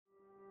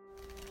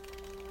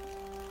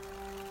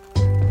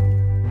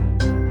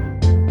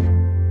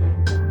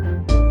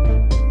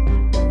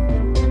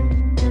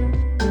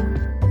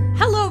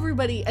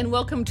and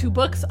welcome to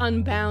Books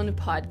Unbound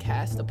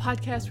podcast, a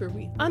podcast where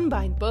we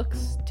unbind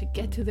books to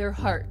get to their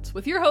hearts.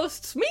 With your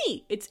hosts,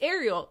 me, it's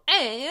Ariel,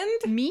 and...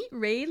 me,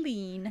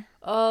 Raylene.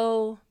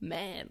 Oh,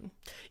 man.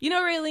 You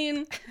know,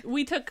 Raylene,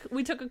 we took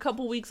a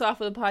couple weeks off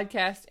of the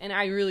podcast, and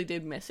I really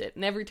did miss it.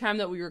 And every time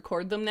that we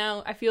record them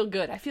now, I feel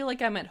good. I feel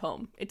like I'm at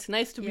home. It's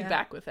nice to be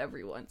back with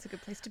everyone. It's a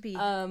good place to be.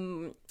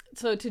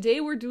 So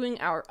today we're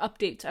doing our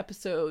updates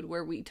episode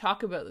where we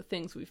talk about the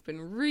things we've been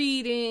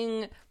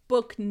reading,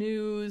 book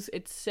news,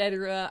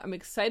 etc. I'm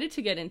excited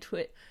to get into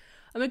it.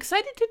 I'm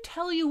excited to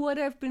tell you what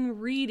I've been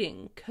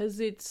reading, because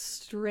it's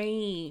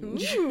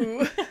strange.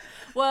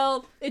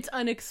 Well, it's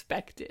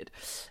unexpected.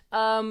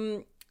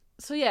 So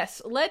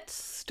yes, let's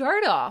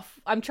start off.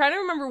 I'm trying to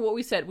remember what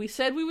we said. We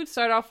said we would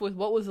start off with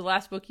what was the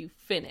last book you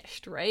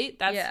finished, right?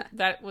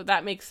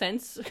 That makes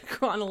sense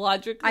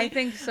chronologically? I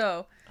think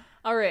so.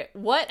 All right,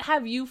 what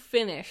have you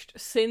finished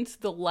since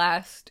the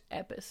last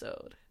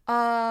episode?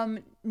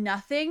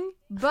 Nothing,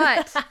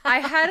 but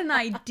I had an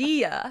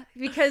idea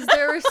because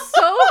there were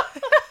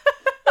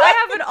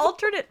I have an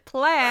alternate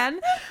plan.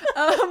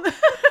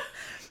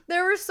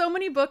 There were so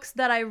many books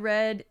that I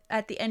read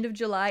at the end of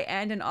July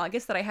and in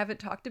August that I haven't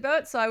talked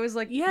about, so I was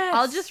like, yes,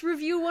 I'll just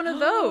review one of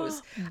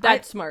those.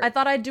 That's smart. I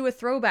thought I'd do a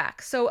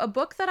throwback. So a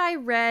book that I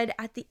read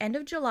at the end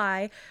of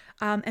July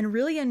and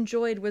really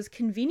enjoyed was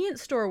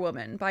Convenience Store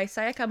Woman by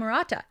Sayaka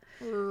Murata.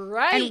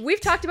 Right. And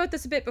we've talked about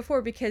this a bit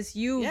before because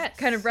you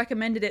kind of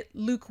recommended it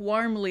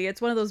lukewarmly. It's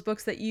one of those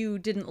books that you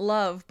didn't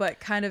love but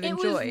kind of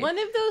enjoyed. It was one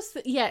of those,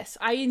 yes,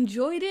 I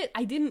enjoyed it.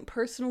 I didn't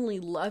personally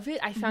love it.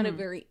 I found it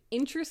very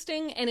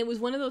interesting, and it was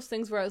one of those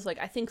things where I was like,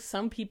 I think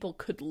some people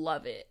could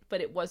love it, but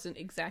it wasn't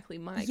exactly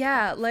my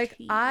cup of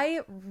tea.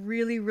 I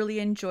really, really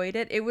enjoyed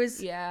it. It was,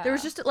 there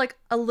was just like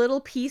a little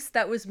piece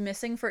that was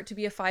missing for it to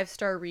be a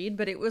 5-star read,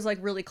 but it was like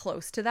really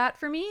close to that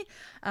for me.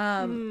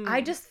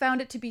 I just found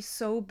it to be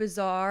so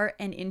bizarre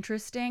and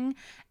interesting.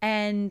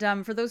 And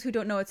for those who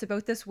don't know, it's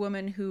about this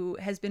woman who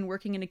has been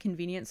working in a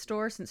convenience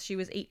store since she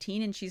was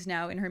 18, and she's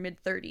now in her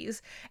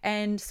mid-30s.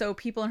 And so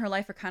people in her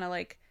life are kind of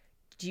like,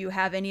 do you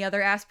have any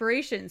other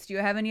aspirations? Do you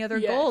have any other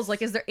goals?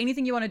 Like, is there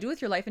anything you want to do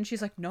with your life? And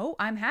she's like, no,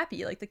 I'm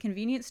happy. Like, the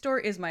convenience store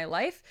is my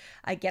life.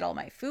 I get all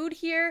my food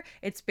here.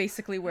 It's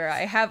basically where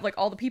I have, like,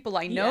 all the people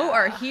I know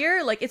are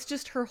here. Like, it's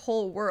just her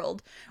whole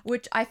world,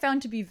 which I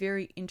found to be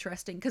very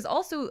interesting. Because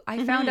also,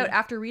 I found out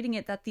after reading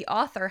it that the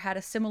author had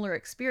a similar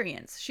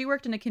experience. She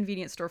worked in a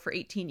convenience store for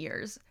 18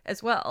 years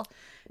as well.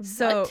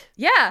 So,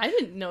 I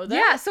didn't know that.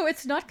 Yeah, so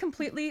it's not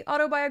completely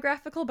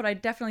autobiographical, but I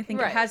definitely think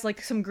it has,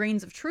 like, some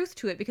grains of truth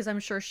to it, because I'm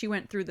sure she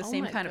went through the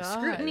same kind of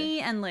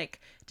scrutiny and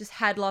like just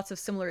had lots of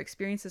similar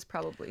experiences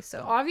probably.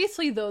 So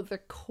obviously, though, the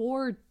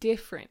core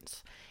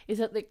difference is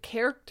that the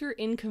character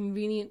in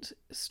Convenience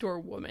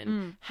Store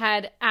Woman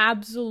had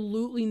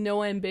absolutely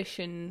no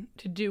ambition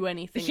to do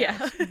anything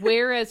else,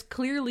 whereas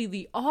clearly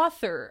the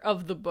author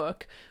of the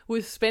book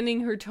was spending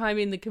her time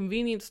in the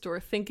convenience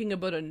store thinking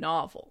about a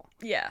novel.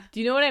 Yeah.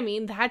 Do you know what I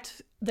mean?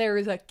 There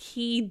is a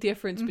key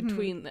difference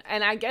between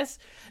and I guess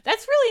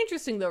that's really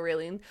interesting, though,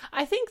 really.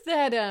 I think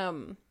that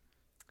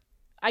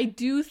I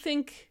do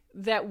think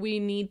that we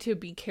need to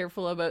be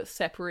careful about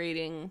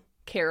separating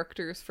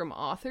characters from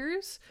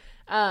authors.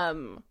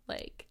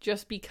 Like,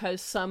 just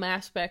because some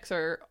aspects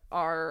are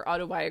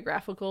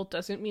autobiographical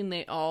doesn't mean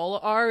they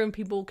all are, and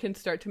people can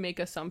start to make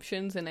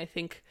assumptions. And I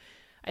think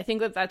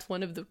that that's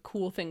one of the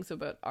cool things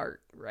about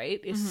art,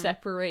 right? Is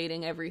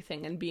separating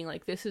everything and being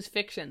like, this is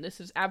fiction, this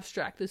is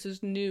abstract, this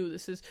is new,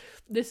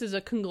 this is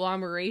a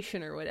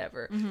conglomeration or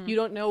whatever. You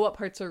don't know what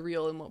parts are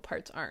real and what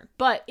parts aren't.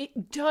 But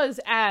it does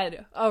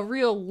add a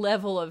real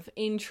level of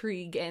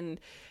intrigue,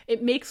 and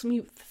it makes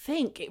me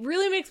think. It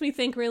really makes me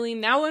think, really.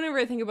 Now whenever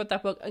I think about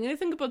that book, I'm going to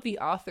think about the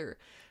author,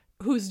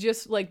 who's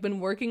just like been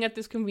working at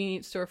this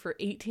convenience store for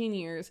 18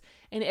 years,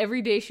 and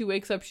every day she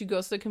wakes up, she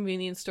goes to the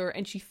convenience store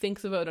and she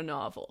thinks about a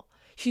novel.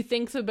 She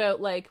thinks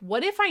about, like,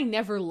 what if I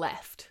never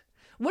left?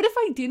 What if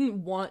I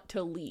didn't want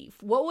to leave?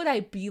 What would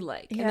I be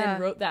like? And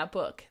then wrote that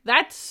book.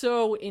 That's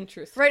so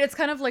interesting. Right, it's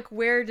kind of like,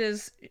 where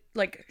does,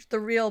 like, the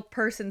real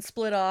person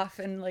split off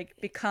and, like,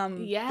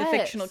 become the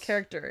fictional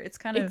character? It's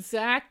kind of...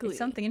 Exactly. It's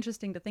something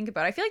interesting to think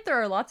about. I feel like there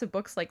are lots of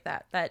books like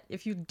that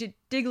if you dig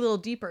a little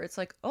deeper, it's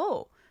like,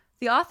 oh,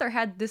 the author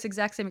had this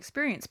exact same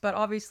experience, but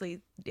obviously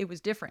it was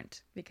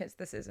different because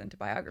this isn't a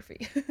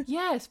biography.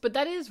 Yes, but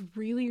that is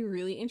really,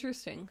 really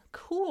interesting.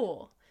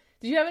 Cool.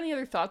 Did you have any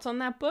other thoughts on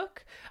that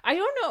book? I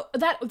don't know.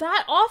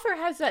 That author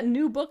has that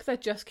new book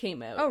that just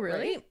came out. Oh,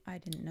 really? Right? I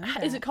didn't know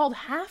that. Is it called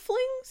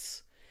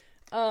Halflings?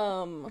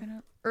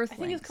 Earthlings. I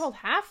think it's called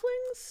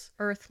Halflings?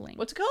 Earthlings.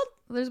 What's it called?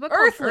 There's a book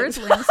called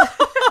Earthlings.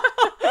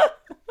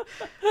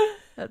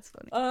 That's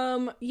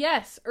funny.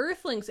 Yes,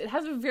 Earthlings. It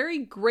has a very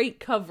great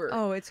cover.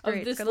 Oh, it's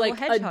great. This, it's got a little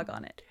hedgehog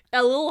on it.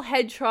 A little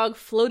hedgehog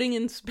floating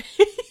in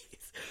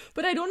space.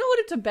 but I don't know what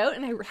it's about,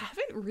 and I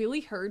haven't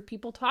really heard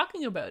people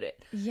talking about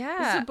it. Yeah.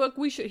 This is a book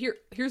we should...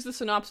 Here's the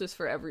synopsis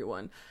for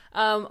everyone.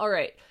 All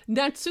right.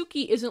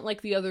 Natsuki isn't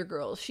like the other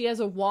girls. She has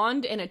a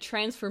wand and a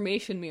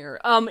transformation mirror.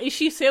 Is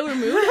she Sailor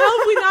Moon? How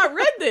have we not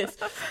read this?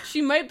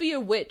 She might be a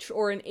witch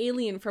or an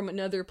alien from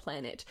another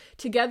planet.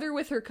 Together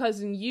with her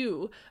cousin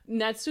Yu,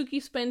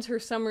 Natsuki spends her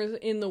summers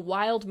in the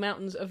wild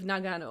mountains of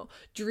Nagano,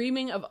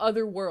 dreaming of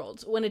other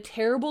worlds. When a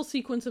terrible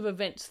sequence of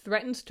events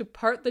threatens to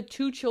part the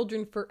two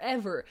children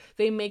forever,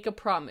 they make a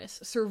promise: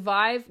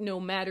 survive no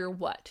matter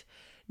what.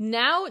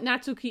 Now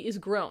Natsuki is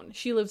grown.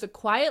 She lives a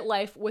quiet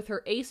life with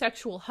her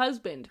asexual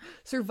husband,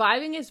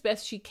 surviving as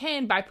best she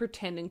can by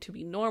pretending to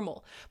be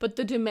normal. But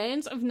the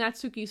demands of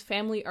Natsuki's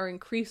family are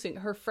increasing.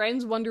 Her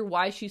friends wonder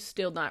why she's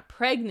still not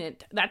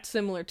pregnant. That's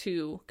similar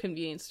to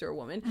Convenience Store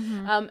Woman.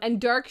 And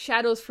dark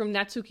shadows from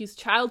Natsuki's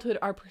childhood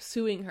are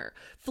pursuing her.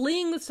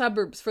 Fleeing the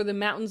suburbs for the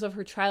mountains of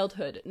her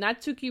childhood,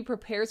 Natsuki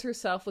prepares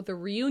herself with a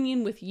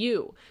reunion with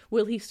Yu.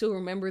 Will he still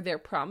remember their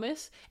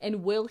promise?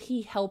 And will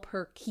he help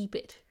her keep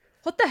it?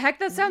 What the heck?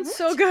 That sounds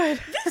so good.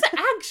 This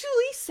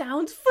actually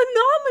sounds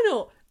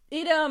phenomenal.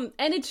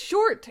 And it's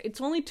short.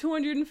 It's only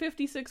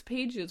 256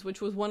 pages,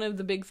 which was one of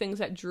the big things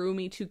that drew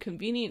me to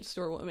Convenience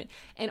Store Women.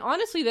 And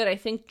honestly, that I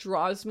think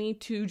draws me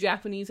to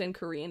Japanese and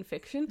Korean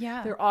fiction.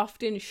 Yeah. They're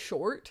often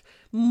short,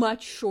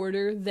 much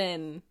shorter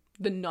than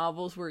the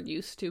novels we're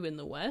used to in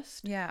the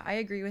West. Yeah, I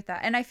agree with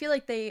that. And I feel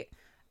like they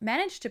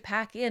managed to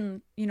pack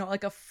in,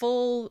 like a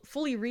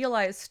fully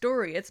realized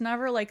story. It's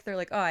never like they're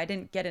like, oh, I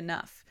didn't get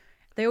enough.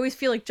 They always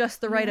feel like just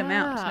the right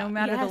amount, no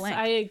matter the length.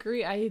 I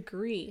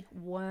agree.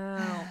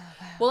 Wow.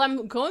 Well,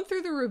 I'm going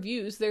through the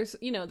reviews. There's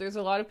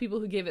a lot of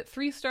people who gave it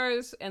 3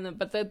 stars,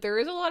 but there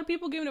is a lot of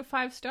people giving it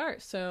 5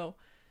 stars. So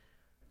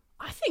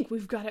I think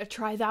we've got to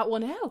try that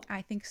one out.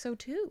 I think so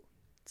too.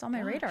 It's on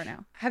my radar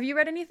now. Have you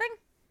read anything?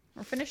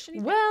 Or finished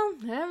anything? Well,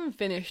 I haven't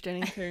finished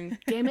anything.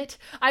 Damn it.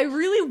 I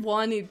really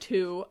wanted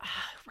to. I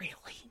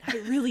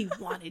really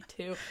wanted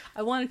to.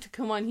 I wanted to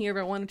come on here,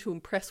 but I wanted to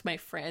impress my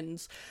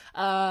friends.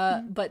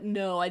 But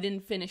no, I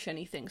didn't finish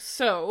anything.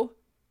 So,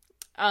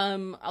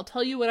 I'll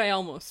tell you what I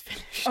almost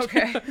finished.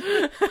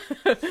 Okay.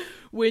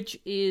 Which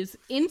is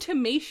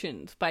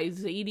Intimations by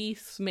Zadie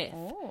Smith.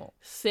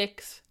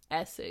 6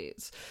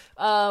 essays.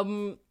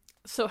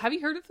 So have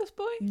you heard of this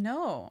boy?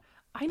 No.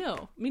 I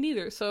know, me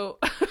neither. So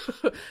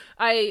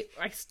I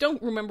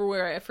don't remember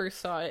where I first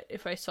saw it,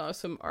 if I saw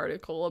some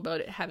article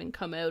about it having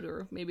come out,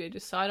 or maybe I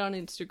just saw it on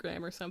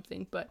Instagram or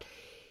something. But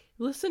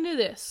listen to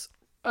this.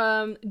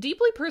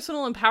 Deeply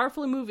personal and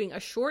powerfully moving,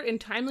 a short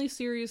and timely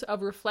series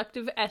of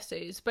reflective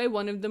essays by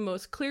one of the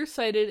most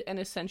clear-sighted and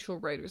essential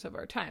writers of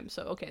our time.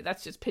 So, okay,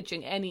 that's just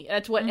pitching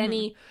that's what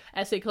any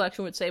essay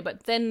collection would say,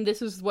 but then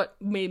this is what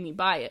made me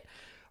buy it.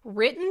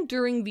 Written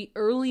during the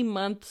early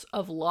months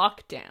of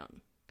lockdown,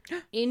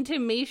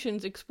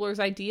 Intimations explores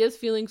ideas,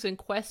 feelings, and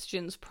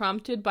questions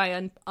prompted by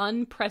an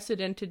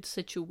unprecedented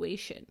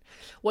situation.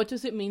 What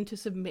does it mean to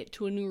submit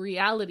to a new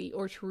reality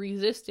or to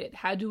resist it?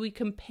 How do we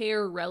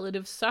compare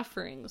relative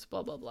sufferings?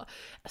 Blah, blah, blah.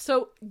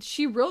 So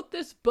she wrote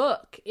this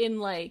book in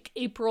like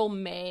April,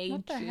 May,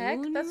 what the June heck?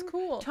 That's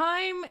cool.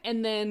 time,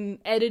 and then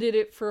edited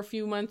it for a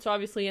few months,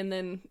 obviously, and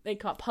then it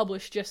got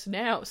published just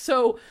now.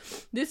 So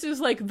this is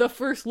like the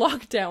first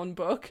lockdown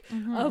book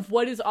of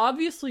what is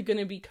obviously going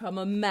to become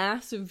a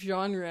massive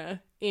genre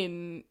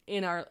in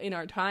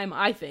our time,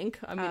 I think.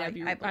 I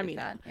mean, I mean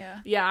that.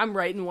 Yeah, I'm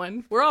writing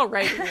one. We're all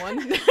writing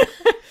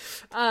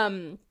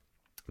one.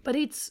 But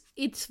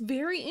it's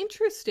very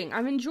interesting.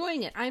 I'm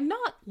enjoying it. I'm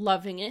not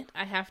loving it,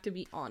 I have to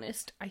be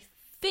honest. I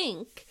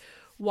think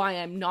why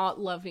I'm not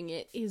loving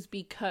it is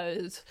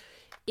because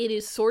it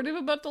is sort of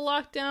about the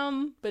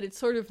lockdown, but it's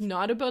sort of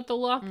not about the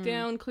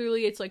lockdown.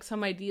 Clearly, it's like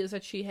some ideas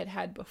that she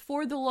had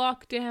before the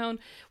lockdown.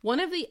 One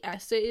of the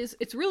essays,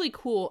 it's really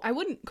cool. I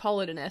wouldn't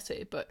call it an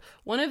essay, but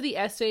one of the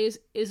essays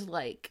is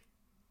like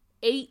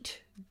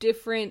 8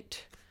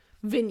 different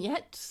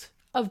vignettes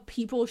of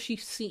people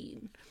she's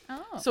seen.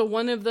 Oh. So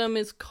one of them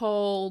is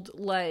called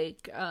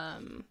like,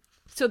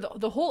 so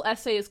the whole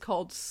essay is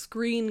called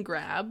Screen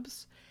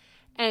Grabs.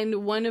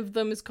 And one of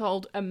them is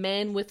called A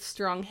Man with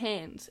Strong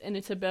Hands, and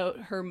it's about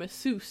her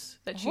masseuse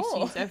that she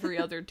sees every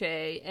other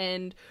day.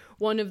 And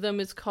one of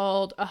them is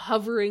called A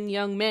Hovering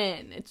Young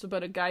Man. It's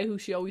about a guy who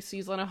she always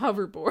sees on a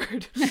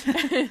hoverboard.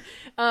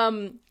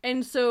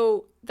 And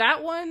so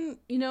that one,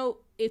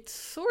 it's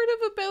sort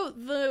of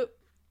about the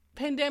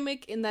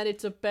pandemic in that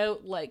it's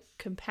about like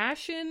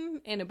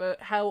compassion and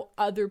about how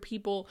other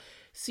people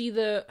see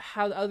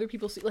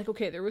like,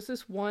 okay, there was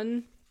this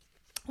one.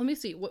 Let me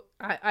see what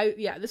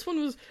this one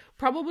was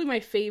probably my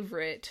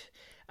favorite.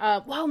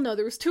 Well, no,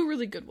 there was 2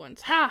 really good ones.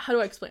 How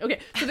do I explain? Okay,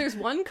 so there's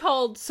one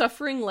called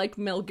Suffering Like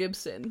Mel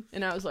Gibson,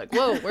 and I was like,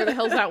 whoa, where the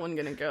hell's that one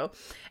gonna go?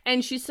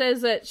 And she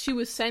says that she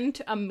was sent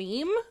a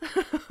meme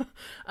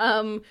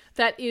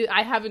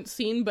I haven't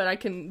seen, but I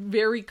can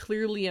very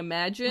clearly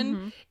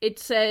imagine. It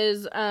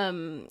says,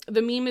 the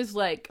meme is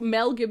like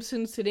Mel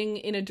Gibson sitting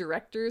in a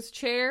director's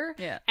chair,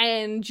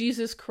 and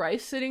Jesus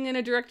Christ sitting in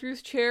a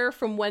director's chair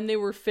from when they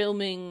were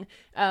filming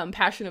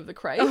Passion of the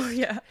Christ. Oh,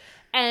 yeah.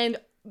 And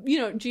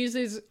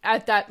Jesus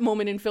at that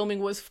moment in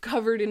filming was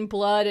covered in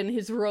blood and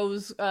his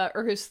rose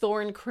or his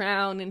thorn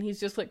crown, and he's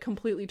just like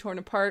completely torn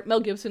apart. Mel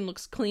Gibson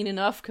looks clean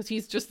enough because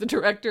he's just the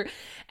director,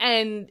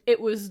 and it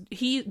was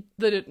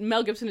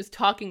Mel Gibson is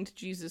talking to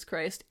Jesus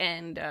Christ,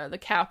 and the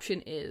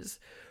caption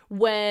is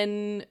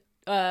when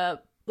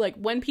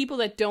people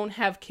that don't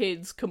have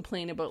kids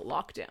complain about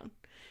lockdown,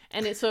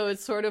 and it's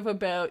sort of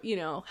about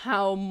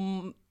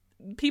how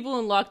people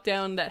in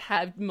lockdown that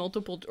have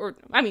multiple, or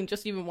I mean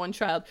just even one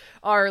child,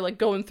 are like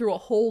going through a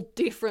whole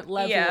different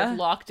level of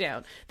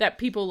lockdown that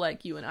people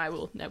like you and I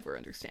will never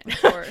understand.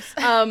 Of course.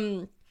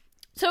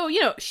 So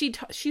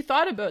she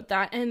thought about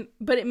that,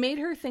 but it made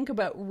her think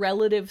about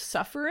relative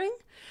suffering,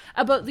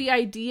 about the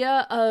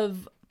idea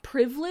of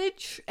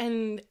privilege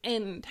and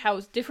how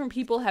different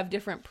people have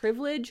different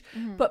privilege,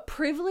 but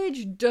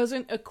privilege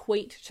doesn't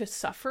equate to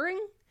suffering.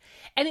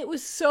 And it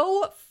was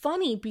so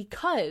funny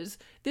because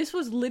this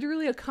was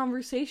literally a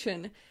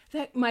conversation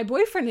that my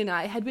boyfriend and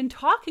I had been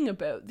talking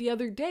about the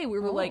other day. We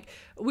were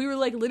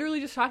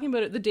literally just talking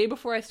about it the day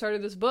before I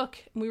started this book.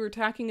 And we were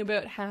talking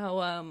about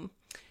how,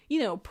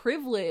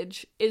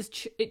 privilege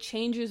it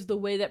changes the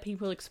way that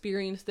people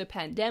experience the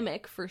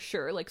pandemic for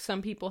sure. Like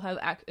some people have,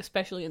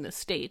 especially in the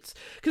States,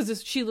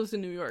 because she lives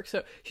in New York,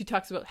 so she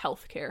talks about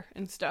healthcare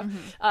and stuff.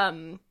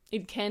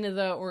 In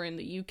Canada or in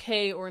the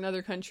UK or in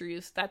other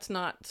countries, that's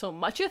not so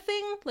much a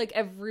thing. Like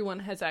everyone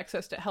has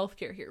access to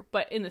healthcare here.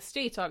 But in the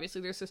States,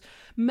 obviously, there's this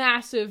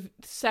massive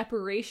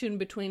separation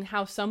between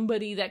how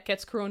somebody that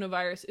gets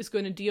coronavirus is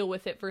going to deal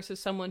with it versus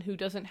someone who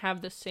doesn't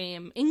have the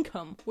same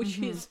income, which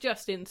is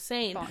just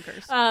insane.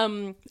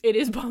 Bonkers. It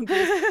is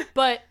bonkers.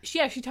 But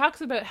she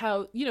talks about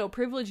how,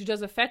 privilege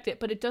does affect it,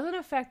 but it doesn't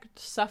affect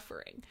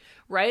suffering,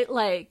 right?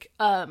 Like,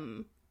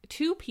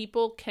 two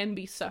people can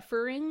be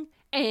suffering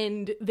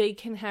and they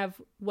can have,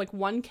 like,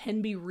 one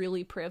can be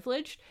really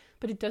privileged,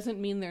 but it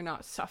doesn't mean they're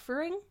not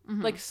suffering.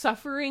 Like,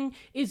 suffering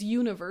is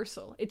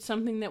universal. It's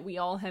something that we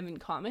all have in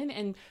common.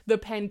 And the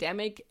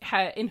pandemic,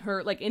 in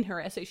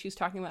her essay, she's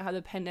talking about how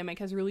the pandemic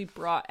has really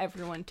brought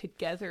everyone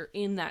together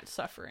in that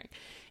suffering.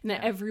 And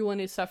that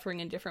everyone is suffering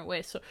in different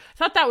ways. So I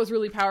thought that was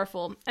really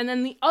powerful. And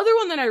then the other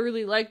one that I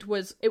really liked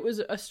was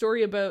a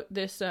story about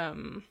this, I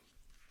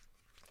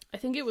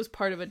think it was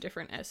part of a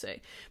different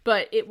essay,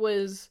 but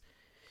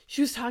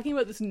she was talking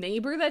about this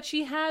neighbor that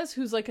she has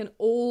who's like an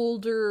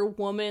older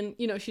woman,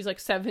 she's like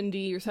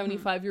 70 or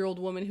 75-year-old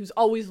woman who's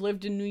always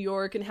lived in New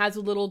York and has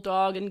a little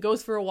dog and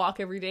goes for a walk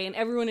every day, and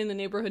everyone in the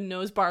neighborhood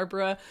knows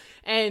Barbara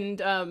and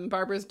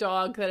Barbara's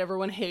dog that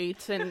everyone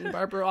hates, and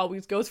Barbara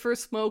always goes for a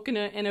smoke and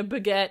a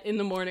baguette in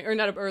the morning,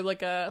 or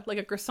like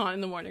a croissant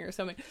in the morning or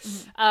something.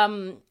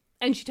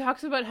 And she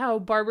talks about how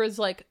Barbara's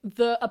like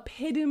the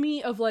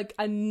epitome of like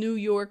a New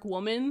York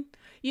woman,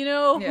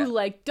 who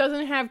like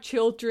doesn't have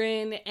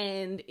children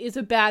and is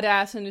a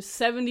badass and is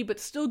 70 but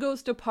still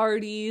goes to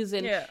parties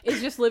and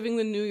is just living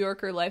the New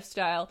Yorker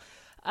lifestyle.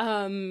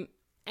 And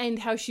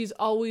how she's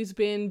always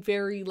been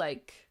very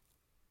like,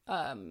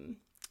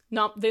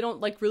 they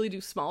don't like really do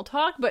small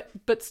talk,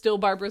 but still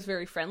Barbara's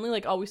very friendly,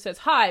 like always says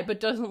hi, but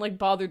doesn't like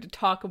bother to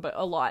talk about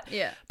a lot.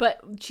 Yeah. But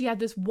she had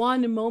this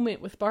one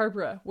moment with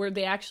Barbara where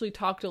they actually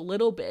talked a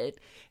little bit,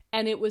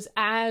 and it was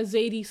as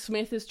Zadie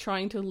Smith is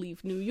trying to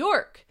leave New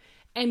York.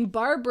 And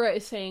Barbara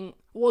is saying,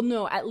 well,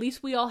 no, at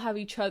least we all have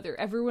each other.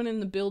 Everyone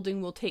in the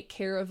building will take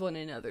care of one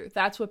another.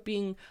 That's what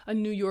being a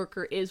New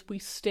Yorker is. We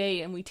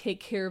stay and we take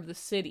care of the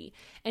city.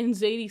 And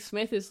Zadie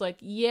Smith is like,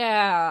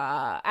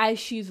 yeah, as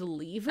she's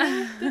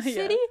leaving the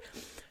city.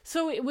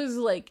 So it was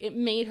like, it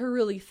made her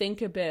really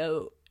think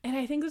about, and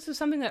I think this is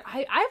something that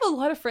I have a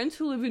lot of friends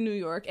who live in New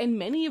York, and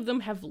many of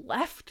them have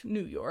left New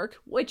York,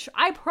 which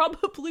I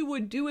probably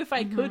would do if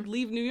I could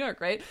leave New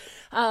York, right?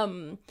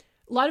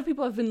 A lot of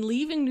people have been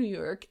leaving New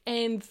York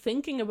and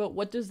thinking about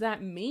what does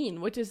that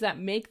mean? What does that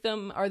make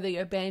them? Are they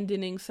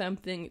abandoning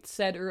something,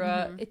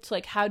 etc.? It's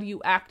like, how do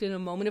you act in a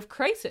moment of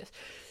crisis?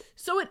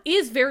 So it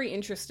is very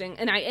interesting,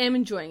 and I am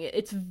enjoying it.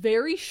 It's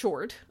very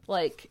short.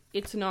 Like,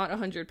 it's not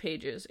 100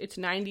 pages. It's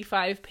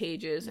 95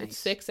 pages. Nice. It's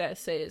 6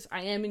 essays.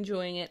 I am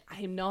enjoying it.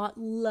 I am not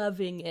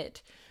loving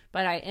it,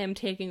 but I am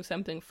taking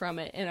something from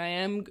it,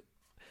 and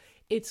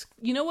it's,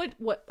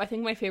 what I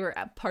think my favorite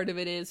part of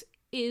it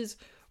is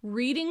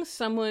reading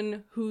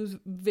someone who's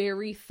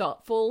very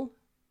thoughtful,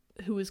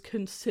 who is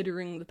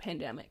considering the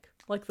pandemic,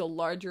 like the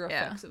larger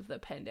effects of the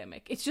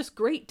pandemic. It's just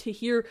great to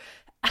hear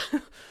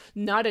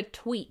not a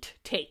tweet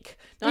take,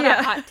 not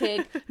a hot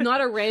take,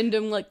 not a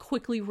random, like,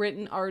 quickly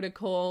written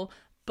article,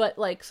 but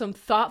like some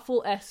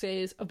thoughtful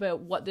essays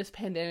about what this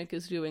pandemic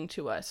is doing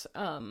to us.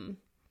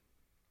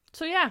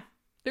 So yeah,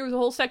 there was a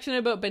whole section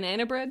about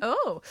banana bread.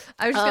 Oh,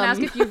 I was just gonna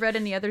ask if you've read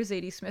any other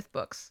Zadie Smith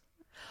books.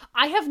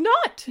 I have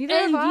not. Neither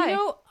have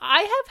I.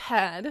 I have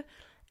had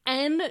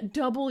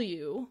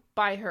NW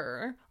by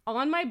her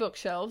on my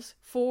bookshelves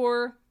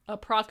for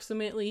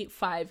approximately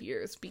 5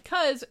 years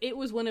because it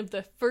was one of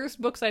the first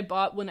books I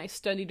bought when I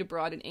studied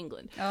abroad in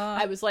England.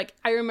 I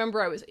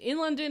remember I was in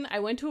London, I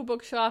went to a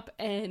bookshop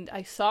and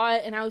I saw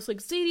it and I was like,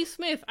 Zadie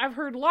Smith, I've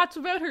heard lots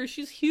about her,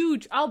 she's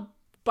huge, I'll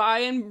buy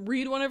and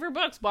read one of her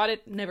books. Bought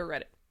it, never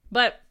read it.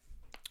 But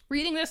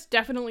reading this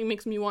definitely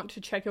makes me want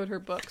to check out her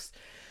books.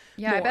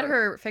 Yeah, more. I bet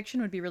her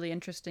fiction would be really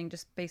interesting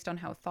just based on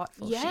how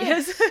thoughtful she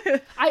is.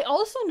 I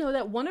also know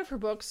that one of her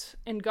books,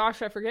 and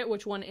gosh, I forget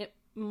which one, it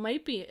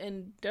might be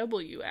in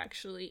W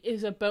actually,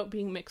 is about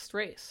being mixed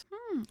race.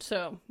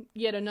 So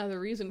yet another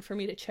reason for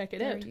me to check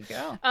it out. There you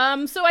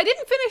go. So I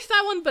didn't finish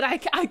that one, but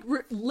I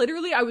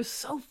literally I was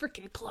so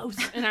freaking close,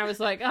 and I was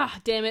like,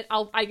 damn it,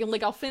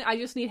 I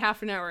just need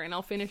half an hour and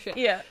I'll finish it.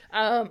 Yeah.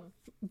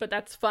 But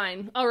that's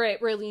fine. All right,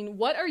 Raylene,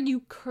 what are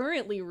you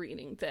currently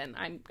reading then?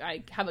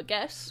 I have a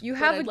guess. You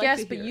have a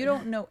guess, but you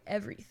don't know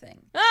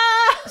everything.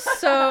 Ah!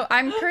 So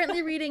I'm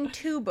currently reading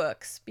 2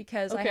 books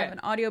because I have an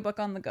audiobook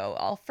on the go.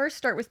 I'll first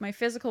start with my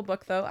physical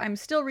book, though. I'm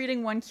still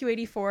reading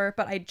 1Q84,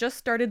 but I just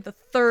started the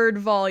 3rd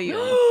volume.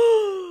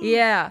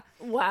 Yeah.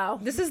 Wow.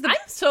 I'm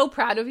so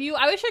proud of you.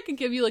 I wish I could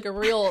give you like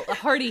a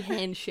hearty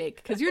handshake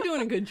because you're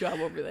doing a good job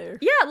over there.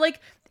 Yeah, like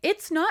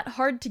it's not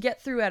hard to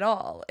get through at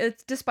all.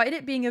 It's despite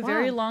it being a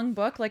very long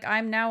book. Like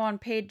I'm now on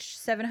page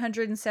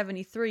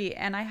 773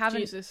 and I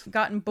haven't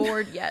gotten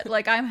bored yet.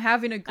 Like I'm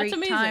having a great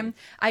time.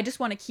 I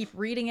just want to keep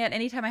reading it.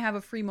 Anytime I have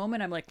a free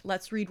moment, I'm like,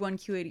 let's read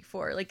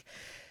 1Q84. Like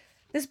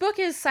this book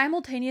is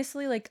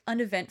simultaneously like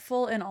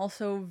uneventful and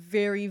also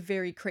very,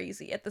 very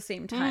crazy at the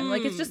same time.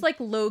 Like it's just like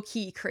low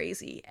key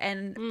crazy.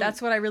 And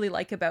that's what I really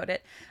like about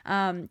it.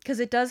 'Cause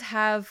it does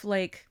have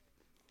like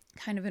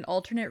kind of an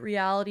alternate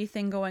reality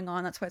thing going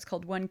on. That's why it's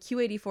called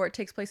 1Q84. It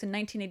takes place in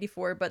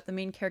 1984, but the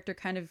main character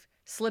kind of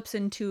slips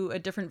into a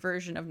different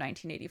version of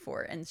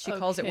 1984 and she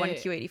calls it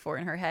 1Q84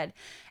 in her head.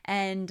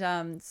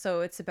 And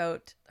so it's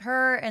about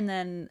her, and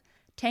then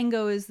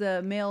Tango is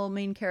the male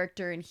main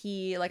character, and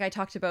he, like I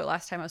talked about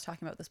last time I was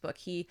talking about this book,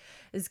 he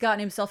has gotten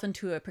himself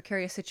into a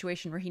precarious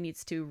situation where he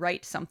needs to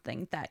write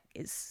something that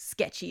is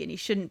sketchy and he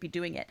shouldn't be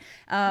doing it.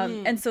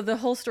 And so the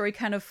whole story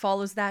kind of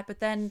follows that, but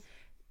then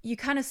you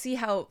kind of see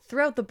how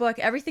throughout the book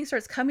everything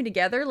starts coming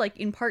together. Like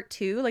in part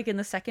 2, like in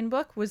the second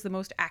book was the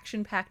most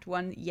action-packed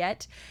one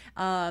yet.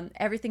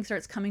 Everything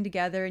starts coming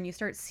together and you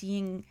start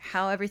seeing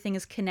how everything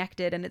is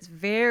connected, and it's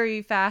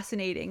very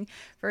fascinating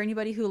for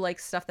anybody who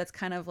likes stuff that's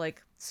kind of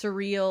like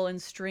surreal and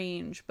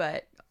strange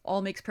but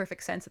all makes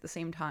perfect sense at the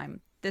same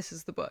time. This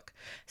is the book.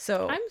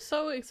 So I'm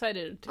so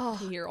excited to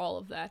hear all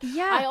of that.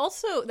 Yeah.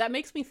 That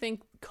makes me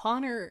think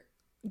Connor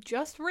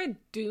just read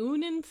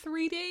Dune in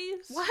 3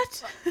 days.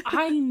 What?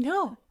 I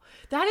know.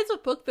 That is a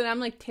book that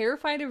I'm like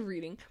terrified of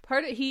reading.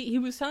 He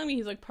was telling me,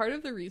 he's like, part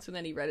of the reason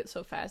that he read it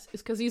so fast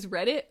is because he's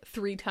read it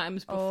 3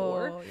 times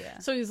before. Oh, yeah.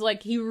 So he's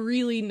like, he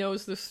really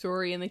knows the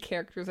story and the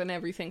characters and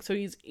everything. So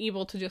he's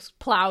able to just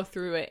plow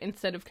through it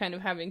instead of kind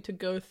of having to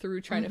go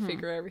through trying to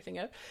figure everything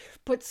out.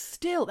 But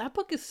still, that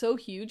book is so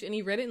huge, and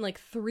he read it in like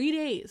 3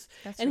 days.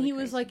 And really he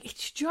was like,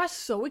 it's just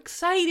so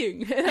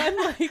exciting. And I'm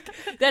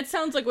like, that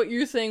sounds like what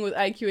you're saying with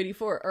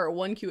IQ84 or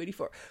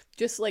 1Q84.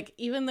 Just like,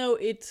 even though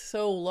it's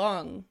so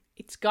long,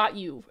 it's got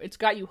you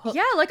hooked.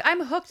 Yeah, like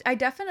I'm hooked.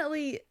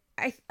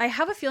 I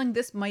have a feeling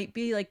this might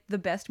be like the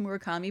best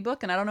Murakami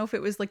book, and I don't know if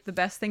it was like the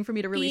best thing for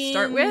me to really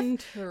start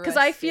with, because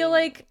I feel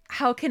like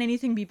how can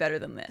anything be better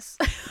than this?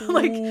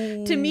 Like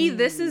to me,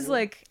 this is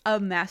like a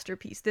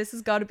masterpiece. This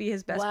has got to be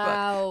his best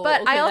book.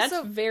 But I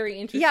also that's very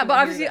interesting. Yeah, but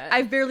obviously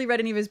I've barely read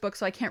any of his books,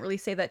 so I can't really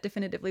say that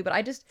definitively. But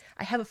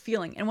I have a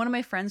feeling, and one of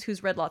my friends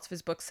who's read lots of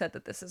his books said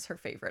that this is her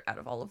favorite out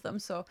of all of them.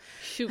 So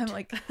I'm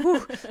like,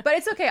 whew. But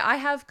it's okay. I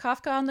have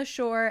Kafka on the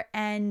Shore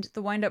and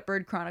The Wind-Up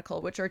Bird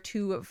Chronicle, which are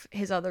 2 of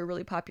his other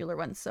really popular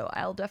ones. So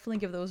I'll definitely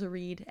give those a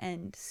read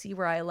and see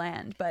where I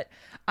land. But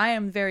I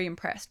am very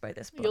impressed by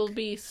this book. You'll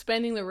be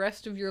spending the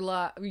rest of your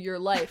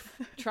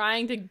life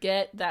trying to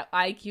get that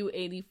IQ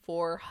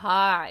 84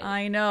 high.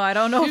 I know. I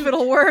don't know if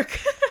it'll work.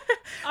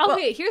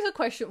 Okay, here's a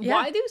question. Yeah.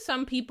 Why do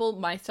some people,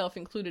 myself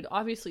included,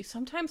 obviously,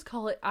 sometimes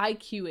call it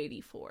IQ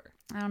 84?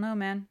 I don't know,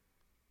 man.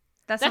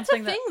 That's a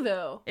thing,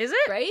 though. Is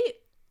it? Right?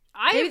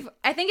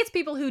 I think it's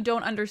people who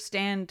don't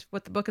understand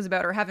what the book is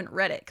about or haven't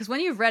read it. Because when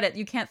you've read it,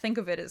 you can't think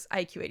of it as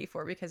IQ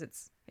 84 because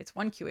it's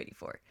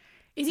 1Q84.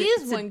 It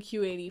is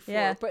 1Q84,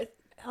 yeah. But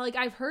like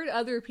I've heard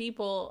other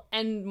people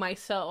and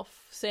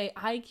myself say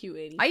IQ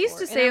 84. I used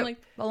to say it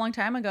like a long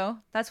time ago.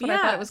 That's what I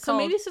thought it was called.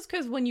 So maybe it's just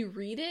because when you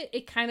read it,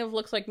 it kind of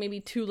looks like maybe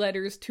 2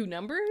 letters, 2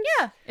 numbers.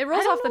 Yeah, it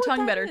rolls off the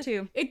tongue better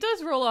too. It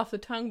does roll off the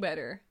tongue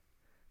better.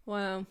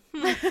 Wow.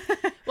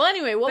 Well,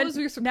 anyway, what was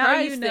your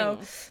surprise thing?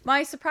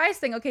 My surprise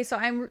thing. Okay, so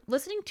I'm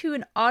listening to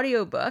an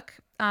audiobook.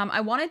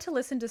 I wanted to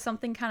listen to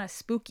something kind of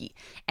spooky.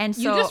 And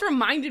so you just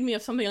reminded me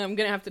of something I'm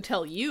going to have to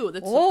tell you.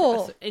 That's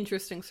an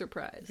interesting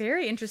surprise.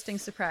 Very interesting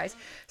surprise.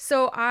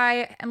 So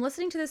I am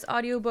listening to this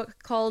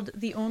audiobook called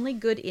The Only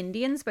Good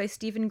Indians by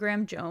Stephen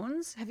Graham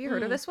Jones. Have you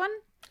heard of this one?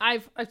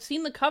 I've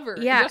seen the cover.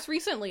 Yeah. Just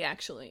recently,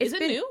 actually. Is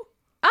it new?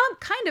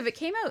 Kind of. It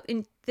came out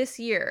in this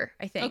year,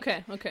 I think.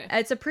 Okay.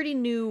 It's a pretty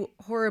new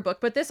horror book,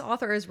 but this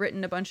author has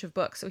written a bunch of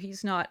books, so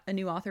he's not a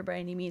new author by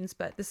any means,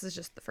 but this is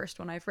just the first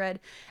one I've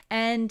read.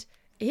 And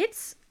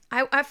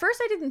at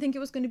first I didn't think it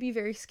was going to be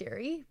very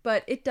scary,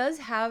 but it does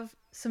have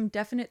some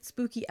definite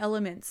spooky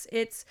elements.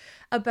 It's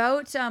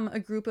about a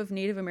group of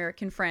Native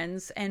American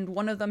friends, and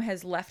one of them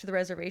has left the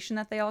reservation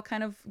that they all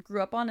kind of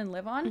grew up on and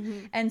live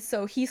on. And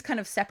so he's kind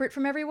of separate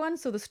from everyone.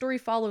 So the story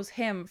follows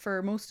him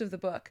for most of the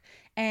book.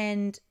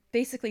 And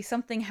basically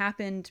something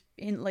happened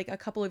in like a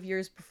couple of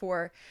years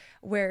before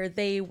where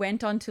they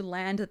went onto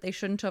land that they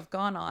shouldn't have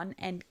gone on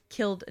and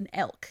killed an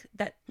elk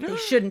that they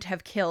shouldn't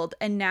have killed.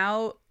 And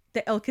now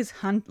the elk is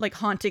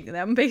haunting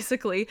them,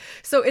 basically.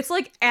 So it's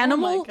like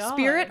animal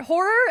spirit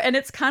horror, and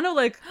it's kind of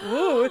like,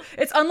 ooh,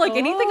 it's unlike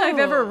anything I've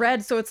ever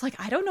read. So it's like,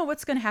 I don't know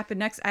what's going to happen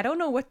next. I don't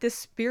know what this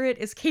spirit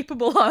is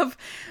capable of.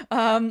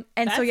 And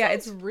that so, yeah,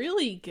 it's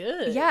really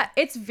good. Yeah,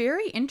 it's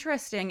very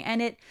interesting.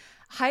 And it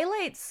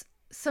highlights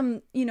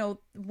some, you know,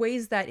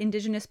 ways that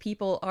Indigenous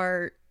people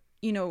are,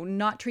 you know,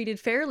 not treated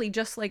fairly,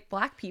 just like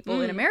Black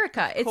people in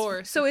America.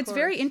 It's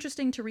very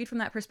interesting to read from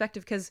that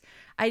perspective, because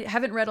I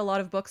haven't read a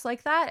lot of books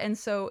like that, and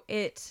so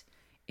it's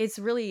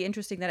really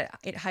interesting that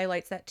it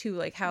highlights that too,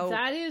 like how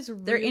that is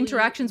really, their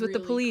interactions with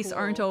really the police cool.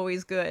 aren't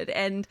always good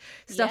and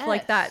stuff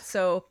like that.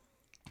 So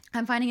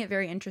I'm finding it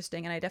very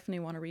interesting, and I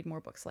definitely want to read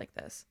more books like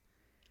this.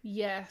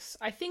 Yes,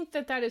 I think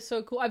that is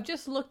so cool. I've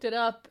just looked it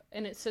up,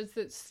 and it says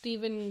that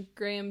Stephen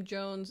Graham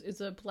Jones is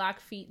a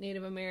Blackfeet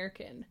Native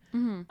American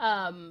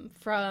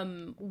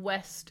from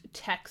West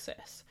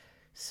Texas.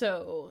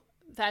 So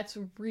that's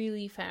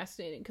really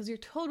fascinating, because you're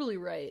totally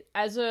right.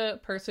 As a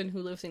person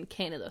who lives in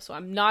Canada, so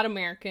I'm not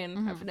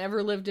American. I've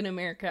never lived in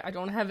America. I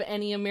don't have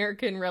any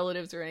American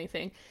relatives or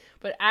anything.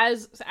 But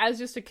as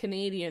just a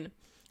Canadian,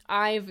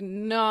 I've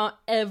not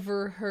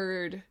ever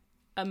heard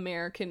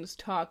Americans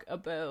talk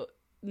about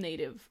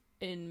Native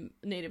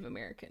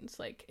Americans,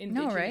 like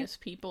Indigenous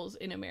peoples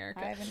in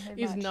America,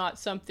 is not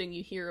something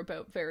you hear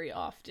about very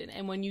often.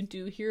 And when you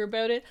do hear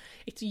about it,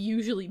 it's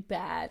usually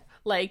bad,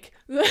 like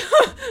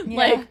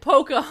like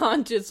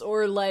Pocahontas,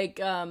 or like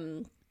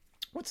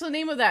what's the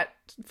name of that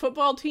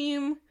football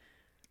team?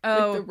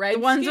 Oh, the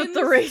Redskins? The ones with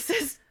the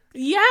racist.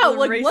 Yeah,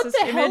 like racist what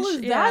the hell is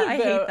that about? I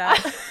hate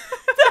that.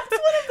 That's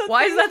one of the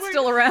Why is that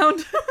still around?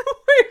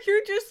 Where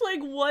you're just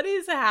like, what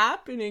is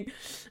happening?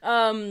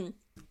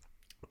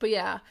 But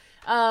yeah.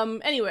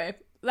 Anyway,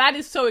 that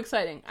is so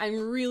exciting.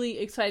 I'm really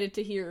excited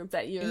to hear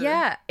that you're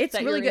it's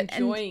really good.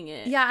 Enjoying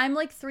it. Yeah, I'm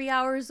like 3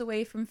 hours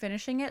away from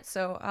finishing it,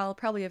 so I'll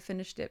probably have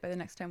finished it by the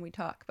next time we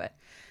talk. But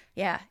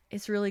yeah,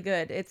 it's really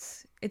good.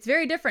 It's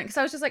very different, because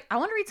I was just like, I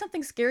want to read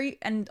something scary,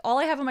 and all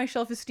I have on my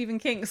shelf is Stephen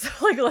King. So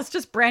like, let's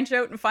just branch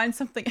out and find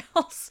something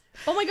else.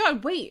 Oh my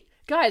god, wait.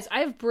 Guys, I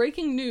have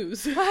breaking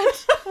news.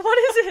 What? What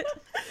is it?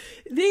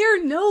 They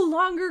are no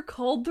longer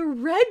called the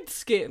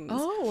Redskins.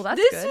 Oh, that's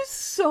good. This is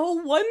so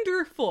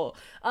wonderful.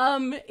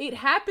 It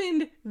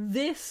happened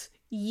this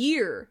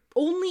year,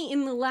 only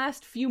in the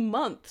last few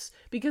months,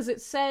 because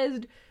it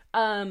said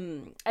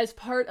as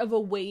part of a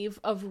wave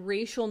of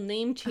racial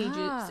name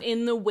changes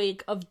in the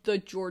wake of the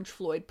George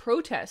Floyd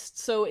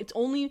protests. So it's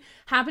only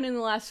happened in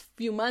the last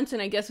few months,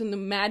 and I guess in the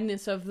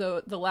madness of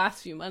the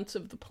last few months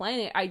of the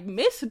planet, I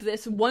missed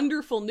this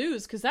wonderful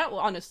news, because that,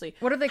 honestly,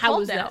 what are they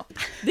called now?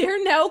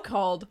 They're now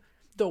called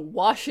the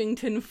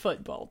Washington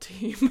Football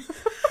Team.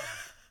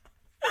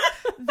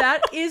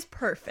 That is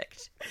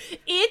perfect.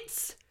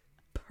 It's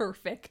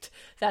perfect.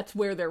 That's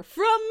where they're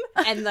from,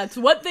 and that's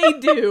what they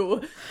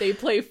do. They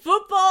play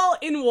football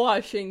in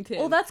Washington.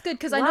 Well, that's good,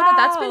 because I know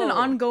that's been an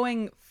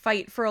ongoing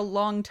fight for a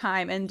long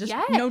time, and just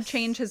no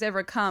change has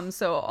ever come.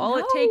 So all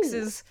it takes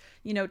is,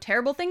 you know,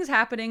 terrible things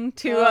happening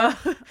to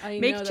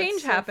make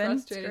change happen.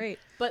 It's great.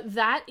 But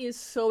that is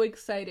so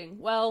exciting.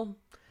 Well,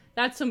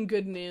 that's some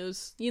good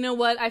news. You know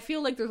what? I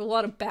feel like there's a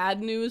lot of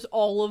bad news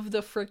all of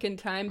the frickin'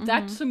 time.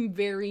 That's some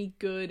very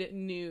good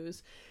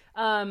news.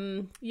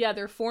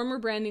 Their former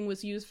branding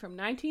was used from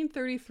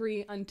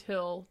 1933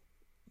 until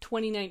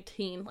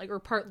 2019, or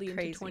partly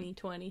into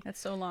 2020. That's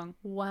so long.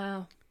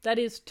 Wow. That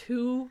is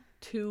too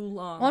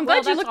long. Well, I'm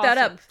glad you looked that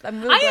up.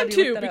 I'm really glad I am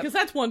too, because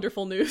that's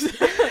wonderful news.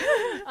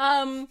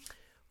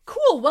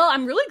 Cool. Well,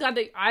 I'm really glad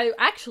that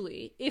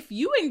if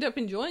you end up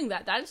enjoying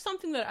that is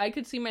something that I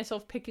could see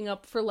myself picking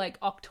up for like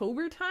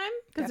October time,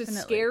 because it's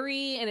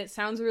scary and it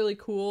sounds really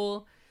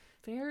cool.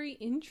 Very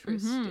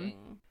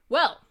interesting.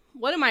 Well,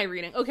 what am I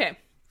reading? Okay.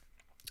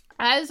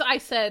 As I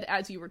said,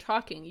 as you were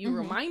talking, you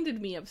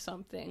reminded me of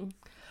something.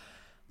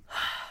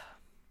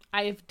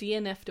 I have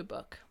DNF'd a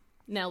book.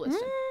 Now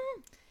listen.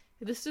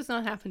 This does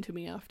not happen to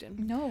me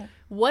often. No.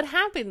 What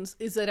happens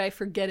is that I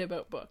forget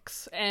about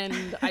books,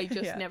 and I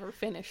just never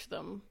finish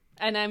them.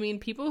 And I mean,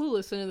 people who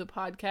listen to the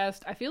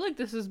podcast, I feel like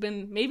this has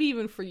been, maybe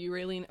even for you,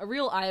 Raylene, a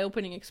real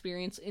eye-opening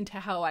experience into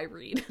how I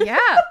read. Yeah,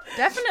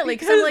 definitely.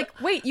 Because I'm like,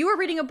 wait, you were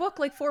reading a book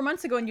like 4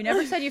 months ago and you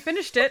never said you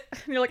finished it.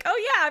 And you're like,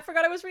 oh yeah, I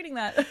forgot I was reading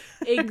that.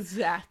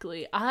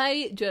 Exactly.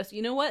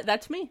 You know what?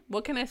 That's me.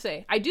 What can I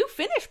say? I do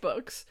finish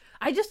books.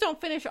 I just don't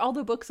finish all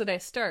the books that I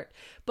start.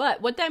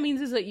 But what that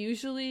means is that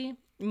usually,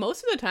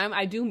 most of the time,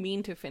 I do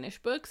mean to finish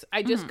books.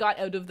 I just got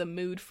out of the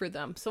mood for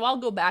them. So I'll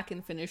go back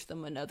and finish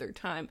them another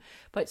time.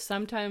 But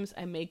sometimes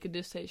I make a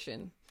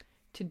decision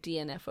to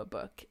DNF a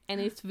book, and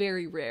it's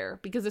very rare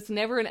because it's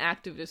never an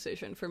active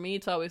decision. For me,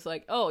 it's always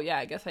like, oh yeah,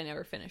 I guess I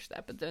never finished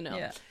that, but then no.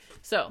 Yeah.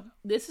 So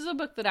this is a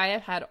book that I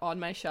have had on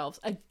my shelves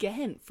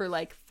again for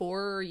like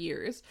 4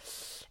 years,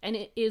 and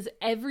it is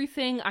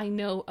Everything I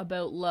Know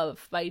About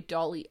Love by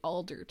Dolly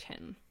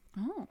Alderton.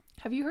 Oh.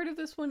 Have you heard of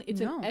this one?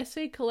 It's an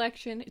essay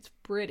collection. It's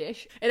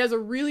British. It has a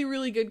really,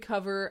 really good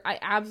cover. I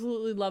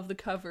absolutely love the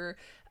cover.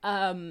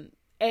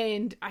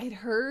 And I'd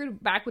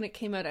heard, back when it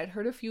came out, I'd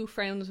heard a few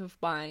friends of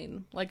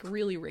mine, like,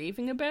 really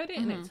raving about it,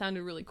 and it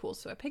sounded really cool.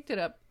 So I picked it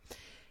up,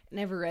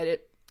 never read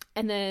it.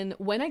 And then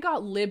when I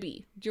got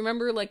Libby, do you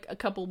remember, like, a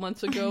couple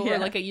months ago, or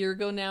like a year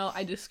ago now,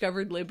 I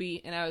discovered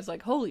Libby, and I was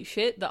like, holy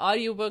shit, the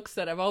audiobooks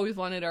that I've always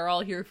wanted are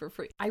all here for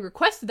free. I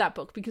requested that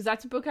book, because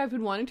that's a book I've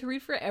been wanting to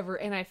read forever,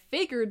 and I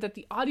figured that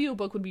the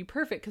audiobook would be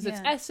perfect, because it's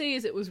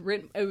essays, it was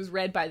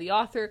read by the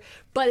author,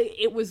 but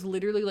it was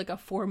literally like a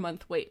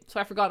 4-month wait, so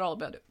I forgot all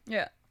about it.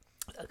 Yeah.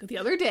 The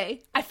other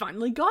day, I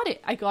finally got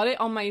it. I got it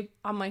on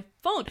my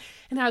phone,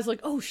 and I was like,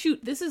 oh shoot,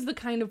 this is the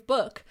kind of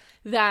book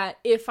that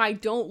if I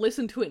don't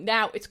listen to it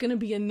now, it's going to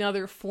be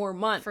another 4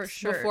 months for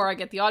sure before I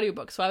get the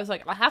audiobook. So I was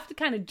like, I have to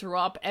kind of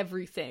drop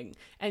everything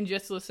and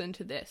just listen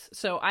to this.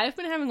 So I've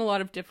been having a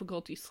lot of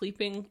difficulty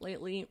sleeping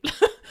lately,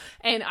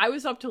 and I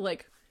was up to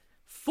like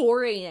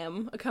 4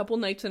 a.m. a couple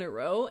nights in a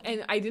row,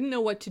 and I didn't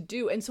know what to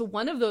do. And so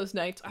one of those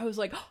nights, I was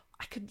like, oh,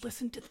 I could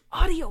listen to the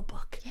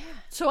audiobook. Yeah.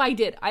 So I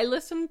did. I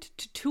listened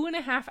to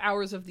 2.5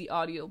 hours of the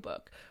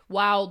audiobook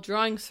while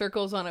drawing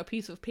circles on a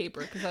piece of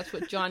paper, because that's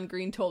what John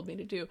Green told me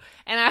to do.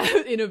 And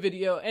I in a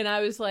video, and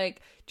I was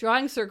like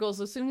drawing circles,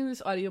 listening to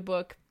this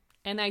audiobook,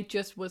 and I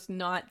just was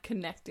not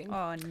connecting.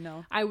 Oh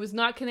no. I was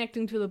not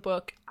connecting to the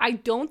book. I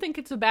don't think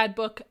it's a bad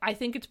book. I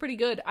think it's pretty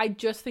good. I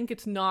just think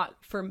it's not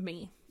for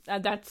me.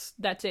 That's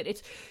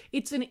it.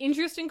 It's an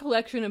interesting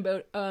collection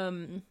about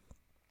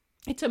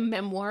it's a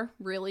memoir,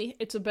 really.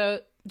 It's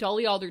about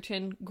Dolly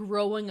Alderton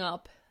growing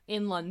up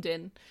in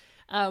London,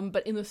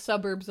 but in the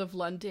suburbs of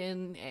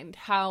London, and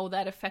how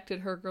that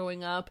affected her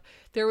growing up.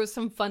 There was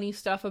some funny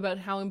stuff about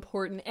how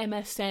important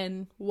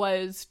MSN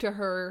was to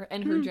her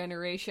and her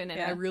generation,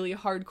 and I really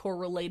hardcore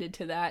related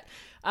to that.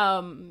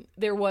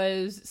 There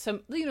was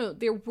some,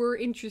 there were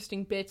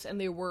interesting bits, and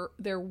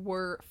there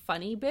were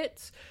funny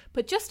bits,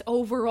 but just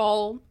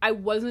overall, I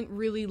wasn't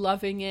really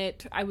loving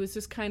it. I was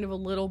just kind of a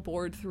little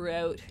bored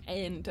throughout,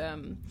 and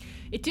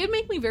it did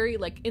make me very,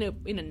 like,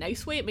 in a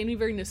nice way, it made me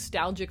very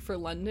nostalgic for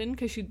London,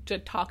 because she'd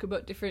talk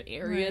about different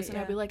areas, and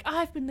I'd be like,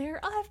 I've been there,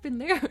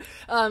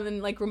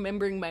 and like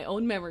remembering my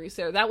own memories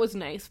there. That was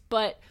nice,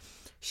 but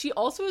she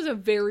also is a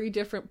very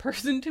different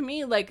person to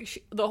me.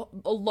 Like, a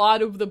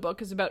lot of the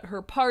book is about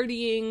her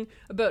partying,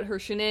 about her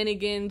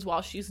shenanigans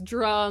while she's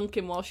drunk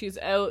and while she's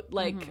out,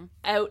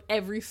 out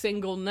every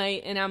single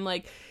night. And I'm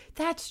like,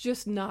 that's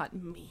just not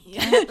me.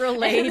 Can't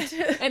relate.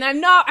 and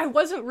I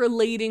wasn't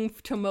relating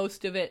to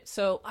most of it.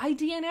 So I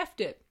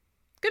DNF'd it.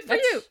 Good for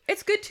you.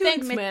 It's good to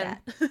admit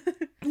that.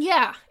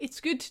 Yeah, it's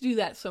good to do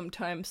that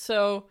sometimes.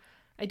 So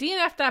I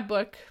DNF'd that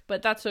book,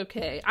 but that's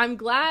okay. I'm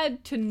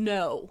glad to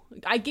know.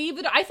 I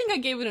think I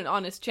gave it an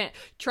honest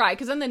try,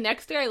 because then the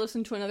next day I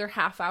listened to another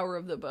half hour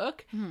of the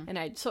book,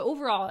 and so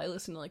overall I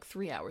listened to like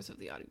 3 hours of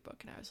the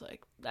audiobook, and I was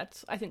like,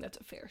 I think that's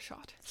a fair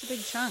shot. It's a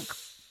big chunk.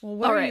 Well,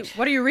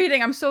 what are you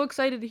reading? I'm so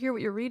excited to hear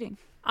what you're reading.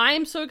 I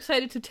am so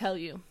excited to tell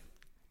you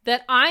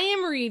that I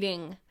am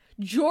reading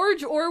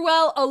George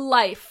Orwell: A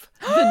Life,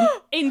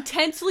 the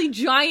intensely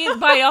giant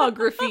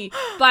biography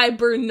by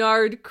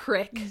Bernard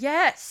Crick.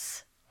 Yes.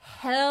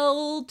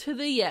 Hell to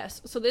the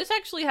yes. So this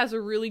actually has a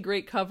really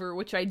great cover,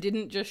 which I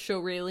didn't just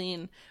show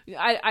Raylene.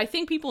 I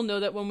think people know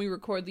that when we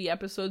record the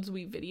episodes,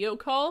 we video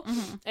call.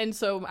 And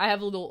so I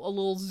have a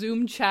little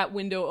Zoom chat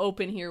window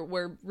open here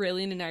where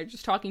Raylene and I are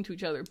just talking to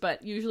each other.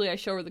 But usually I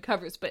show her the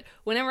covers. But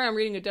whenever I'm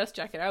reading a dust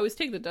jacket, I always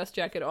take the dust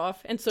jacket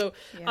off. And so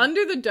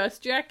under the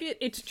dust jacket,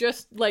 it's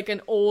just like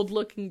an old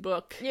looking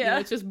book. Yeah.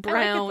 It's just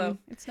brown. I like it,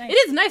 it's nice. It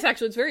is nice,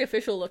 actually. It's very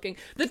official looking.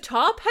 The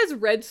top has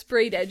red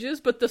sprayed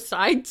edges, but the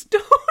sides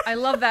don't. I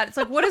love that. It's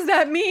like, what does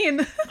that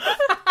mean?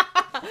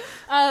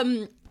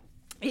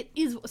 It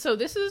is, so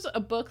this is a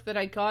book that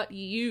I got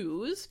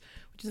used,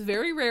 which is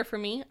very rare for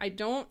me. I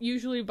don't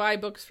usually buy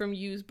books from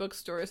used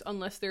bookstores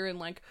unless they're in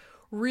like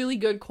really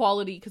good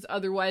quality, because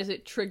otherwise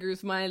it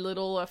triggers my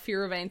little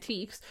fear of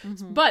antiques.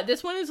 But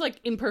this one is like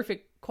in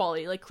perfect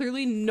quality. Like,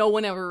 clearly no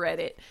one ever read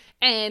it,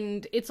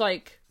 and it's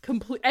like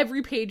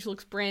every page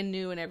looks brand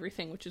new and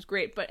everything, which is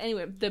great. But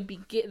anyway,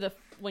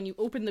 when you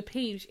open the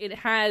page, it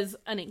has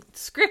an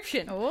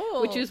inscription,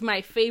 which is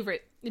my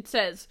favorite. It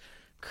says,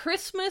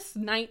 Christmas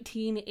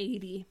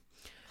 1980.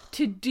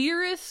 To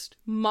dearest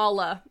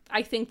Mala,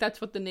 I think that's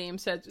what the name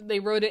says. They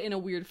wrote it in a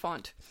weird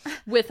font.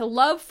 With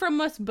love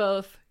from us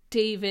both,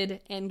 David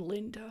and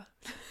Linda.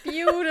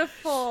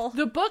 Beautiful.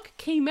 The book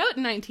came out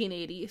in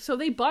 1980, so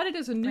they bought it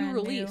as a new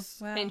release,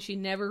 wow. and she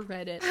never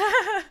read it.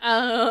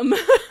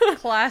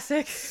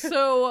 Classic.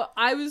 So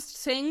I was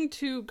saying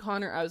to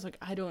Connor, I was like,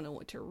 I don't know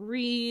what to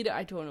read.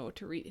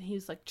 And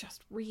he's like,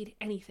 just read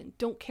anything.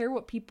 Don't care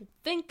what people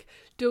think.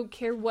 Don't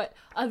care what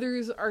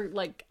others are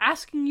like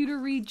asking you to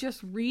read.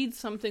 Just read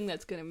something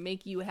that's going to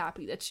make you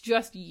happy. That's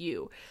just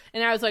you.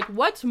 And I was like,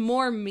 what's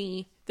more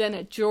me than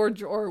a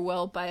George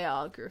Orwell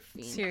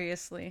biography?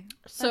 Seriously.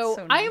 So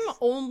nice. I am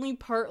only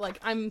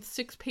I'm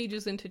 6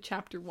 pages into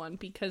chapter 1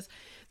 because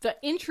the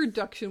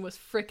introduction was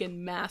freaking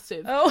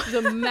massive. Oh.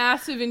 The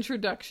massive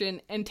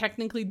introduction, and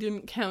technically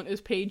didn't count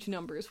as page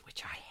numbers,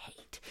 which I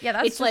hate. Yeah,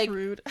 that's it's just like,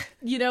 rude.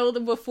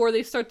 Before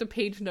they start the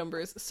page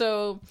numbers.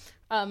 So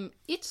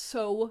it's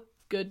so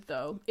good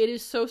though. It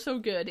is so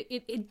good.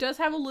 It does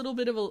have a little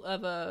bit of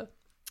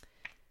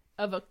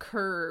a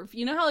curve.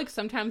 You know how like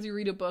sometimes you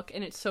read a book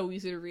and it's so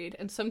easy to read,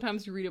 and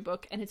sometimes you read a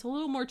book and it's a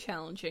little more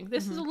challenging.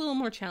 This is a little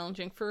more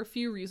challenging for a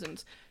few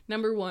reasons.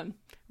 Number one,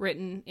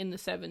 written in the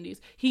 70s.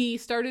 He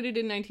started it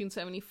in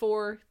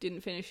 1974,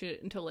 didn't finish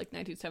it until like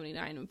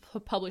 1979,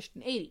 and published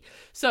in 80.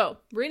 So,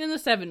 written in the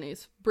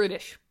 70s,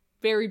 British.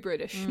 Very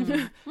British.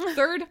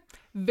 Third,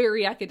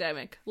 very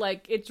academic.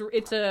 Like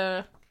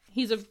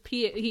he's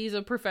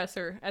a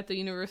professor at the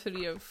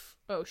University of,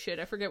 oh shit,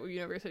 I forget what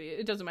university,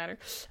 it doesn't matter.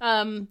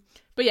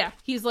 But yeah,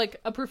 he's like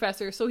a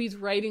professor, so he's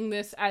writing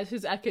this as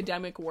his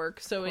academic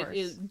work, so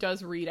it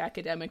does read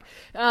academic.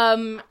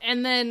 And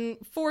then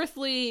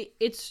fourthly,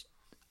 it's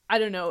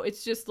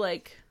just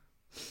like,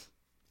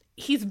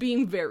 he's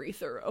being very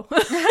thorough.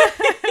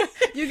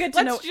 You get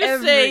to know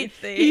everything.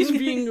 Say he's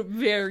being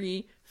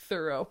very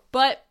thorough,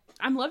 but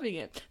I'm loving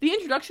it. The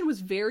introduction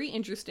was very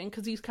interesting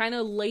because he's kind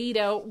of laid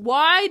out,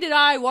 why did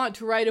I want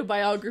to write a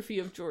biography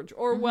of George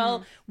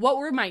Orwell? What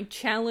were my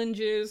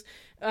challenges?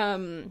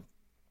 And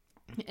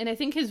I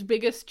think his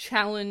biggest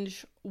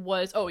challenge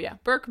was,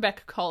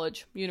 Birkbeck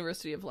College,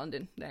 University of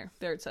London.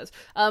 There it says.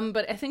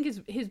 But I think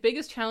his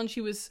biggest challenge, he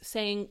was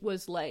saying,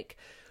 was like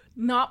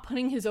not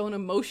putting his own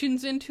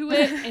emotions into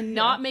it and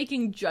not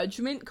making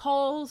judgment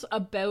calls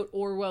about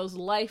Orwell's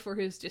life or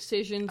his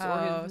decisions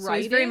or his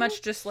writing. He's very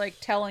much just like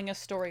telling a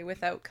story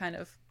without kind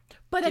of.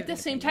 But at the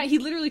same time, he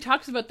literally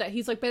talks about that.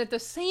 He's like, but at the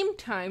same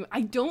time, I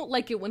don't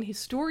like it when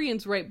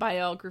historians write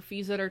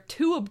biographies that are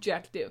too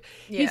objective.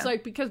 Yeah. He's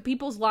like, because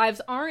people's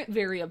lives aren't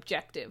very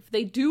objective.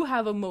 They do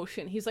have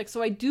emotion. He's like,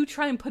 so I do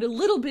try and put a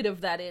little bit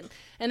of that in.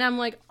 And I'm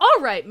like, all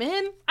right,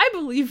 man, I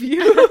believe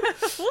you.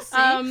 We'll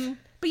see.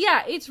 But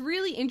yeah, it's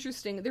really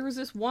interesting. There was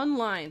this one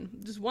line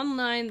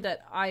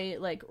that I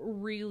like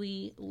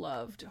really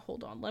loved.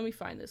 Hold on, let me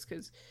find this,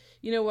 because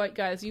you know what,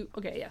 guys, you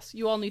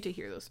all need to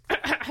hear this.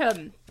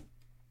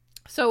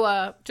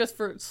 So, just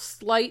for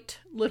slight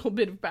little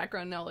bit of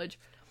background knowledge,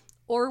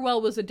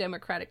 Orwell was a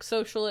democratic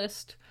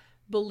socialist,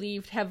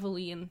 believed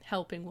heavily in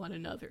helping one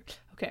another.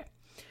 Okay.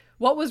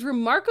 What was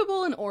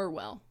remarkable in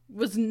Orwell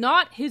was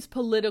not his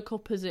political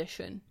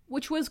position,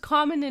 which was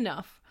common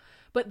enough,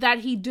 but that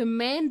he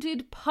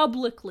demanded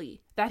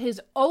publicly that his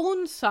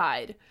own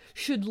side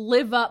should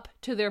live up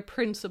to their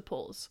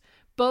principles,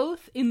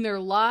 both in their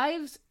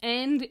lives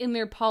and in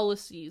their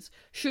policies,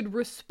 should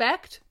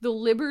respect the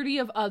liberty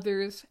of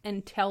others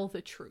and tell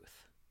the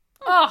truth.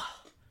 Oh,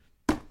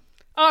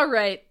 all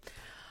right.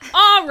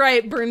 All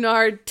right,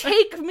 Bernard,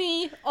 take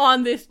me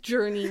on this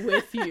journey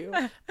with you.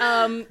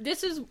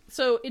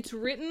 It's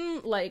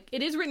written, like,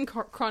 it is written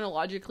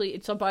chronologically.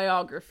 It's a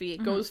biography.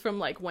 It goes from,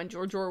 like, when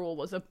George Orwell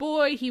was a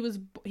boy. He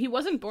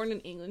wasn't born in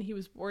England. He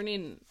was born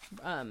in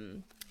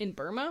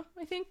Burma,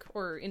 I think,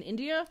 or in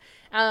India.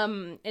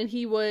 And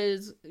he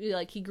was,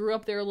 like, he grew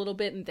up there a little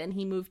bit, and then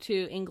he moved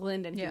to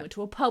England, and he went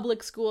to a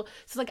public school.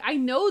 So, like, I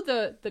know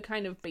the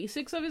kind of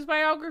basics of his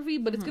biography,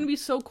 but it's going to be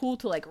so cool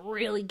to, like,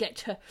 really get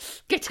to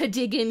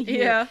dig in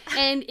here. Yeah.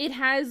 And it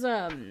has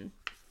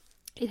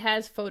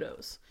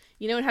photos.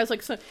 You know, it has,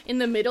 like, some, in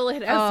the middle,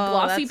 it has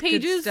glossy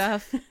pages.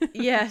 Good stuff.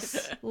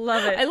 Yes.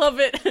 Love it. I love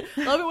it.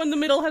 Love it when the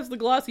middle has the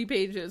glossy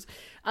pages.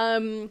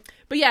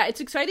 But yeah, it's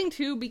exciting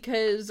too,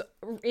 because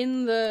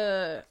in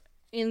the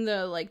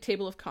like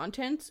table of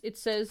contents, it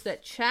says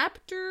that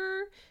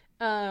chapter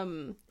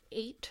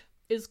 8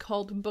 is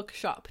called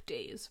Bookshop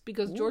Days,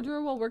 because George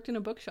Orwell worked in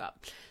a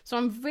bookshop. So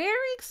I'm very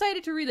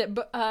excited to read it.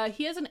 But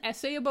he has an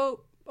essay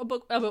about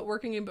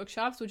working in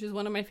bookshops, which is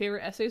one of my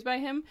favorite essays by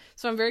him.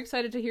 So I'm very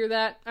excited to hear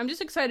that. I'm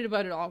just excited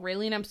about it all,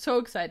 Raylene. I'm so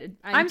excited.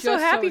 I'm so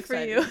happy for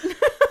you.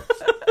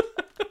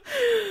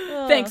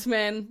 Thanks,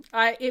 man.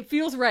 It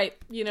feels right,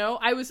 you know?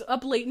 I was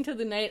up late into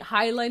the night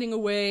highlighting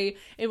away,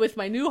 and with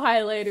my new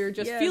highlighter,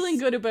 just feeling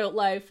good about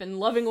life and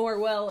loving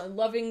Orwell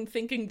and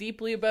thinking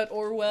deeply about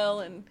Orwell,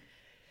 and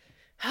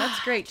that's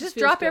great. Just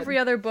drop every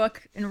other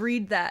book and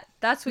read that.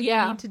 That's what you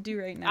need to do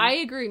right now. I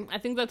agree. I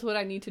think that's what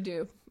I need to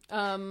do.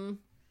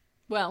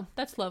 Well,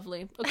 that's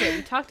lovely. Okay,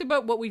 we talked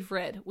about what we've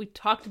read. We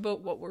talked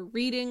about what we're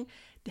reading.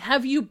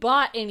 Have you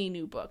bought any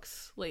new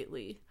books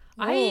lately?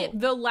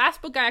 The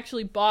last book I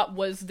actually bought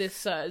was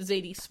this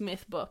Zadie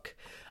Smith book,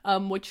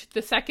 which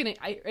the second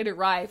it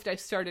arrived, I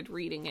started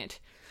reading it.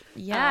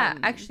 Yeah,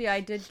 actually, I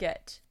did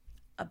get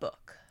a book.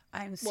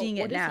 I'm seeing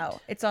it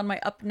now. It's on my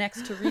up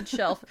next to read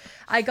shelf.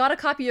 I got a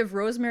copy of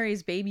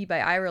Rosemary's Baby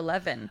by Ira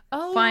Levin.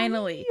 Oh,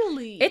 finally.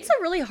 Really? It's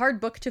a really hard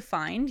book to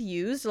find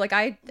used. Like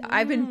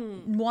I've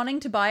been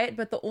wanting to buy it,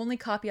 but the only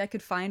copy I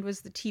could find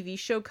was the TV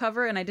show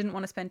cover, and I didn't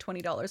want to spend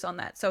 $20 on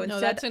that. So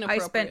instead, I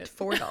spent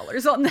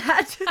 $4 on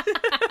that.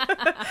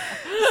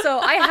 So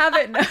I have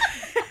it now.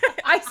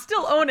 I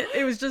still own it.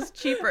 It was just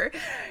cheaper.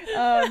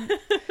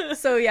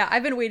 So yeah,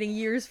 I've been waiting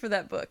years for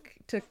that book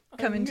to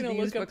come into the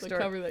used bookstore.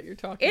 The cover that you're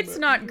talking it's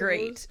about. not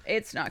great.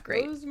 It's not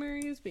great.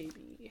 Rosemary's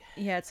Baby.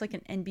 Yeah, it's like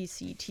an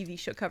NBC TV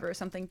show cover or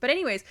something. But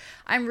anyways,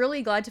 I'm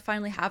really glad to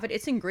finally have it.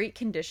 It's in great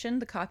condition,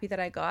 the copy that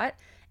I got.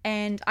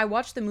 And I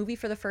watched the movie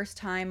for the first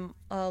time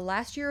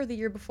last year or the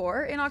year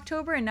before in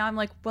October. And now I'm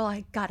like, well,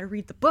 I gotta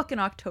read the book in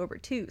October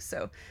too.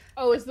 So.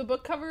 Oh, is the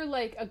book cover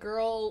like a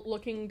girl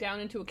looking down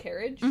into a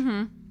carriage?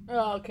 Mm-hmm.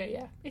 Oh, okay,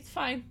 yeah. It's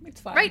fine.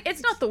 It's fine. Right,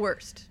 it's not the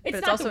worst. But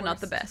it's also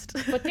not the best.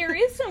 But there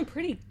is some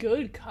pretty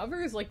good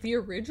covers. Like the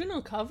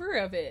original cover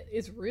of it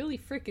is really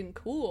freaking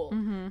cool.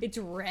 Mm-hmm. It's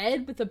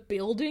red with a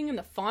building and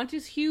the font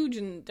is huge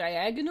and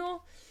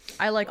diagonal.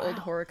 I like old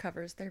horror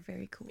covers. They're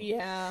very cool.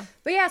 Yeah.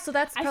 But yeah, so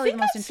that's probably the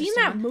most interesting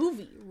I've seen that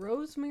movie,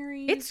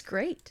 Rosemary. It's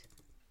great.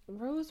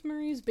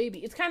 Rosemary's Baby.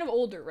 It's kind of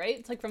older, right?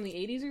 It's like from the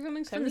 80s or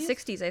something? 70s? From the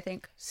 60s, I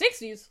think.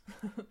 60s?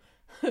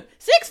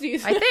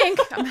 60s! I think.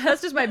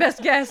 That's just my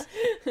best guess.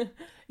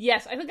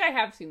 Yes, I think I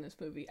have seen this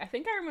movie. I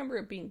think I remember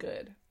it being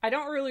good. I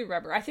don't really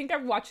remember. I think I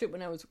watched it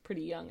when I was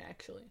pretty young,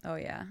 actually. Oh,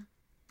 yeah.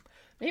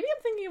 Maybe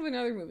I'm thinking of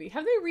another movie.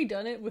 Have they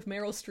redone it with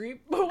Meryl Streep?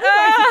 What am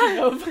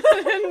I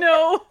thinking of?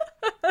 No.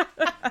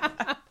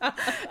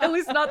 At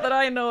least not that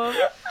I know of.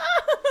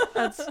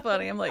 That's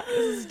funny. I'm like,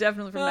 this is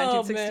definitely from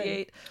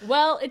 1968. Man.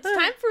 Well, it's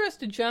time for us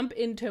to jump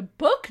into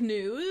book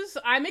news.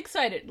 I'm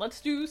excited.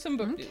 Let's do some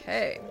book news.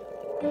 Okay.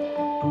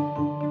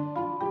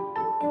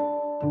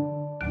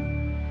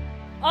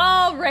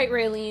 All right,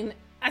 Raylene.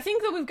 I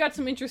think that we've got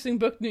some interesting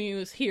book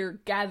news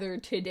here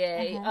gathered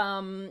today.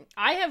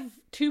 I have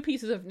two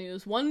pieces of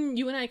news. One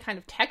you and I kind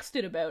of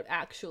texted about,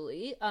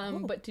 actually.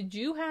 But did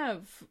you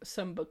have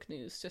some book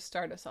news to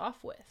start us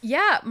off with?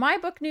 Yeah, my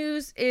book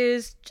news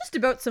is just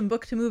about some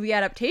book-to-movie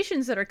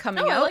adaptations that are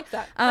coming out. I like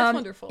that. That's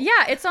wonderful.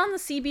 Yeah, it's on the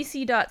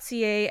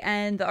cbc.ca,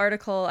 and the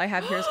article I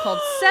have here is called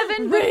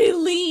Seven...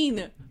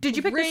 Raylene! Did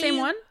you pick the same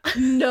one?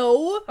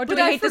 No. Or did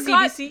I hate the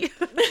CBC?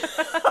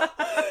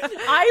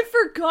 I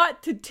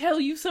forgot to tell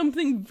you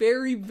something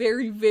very,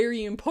 very,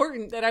 very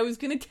important that I was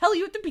going to tell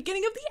you at the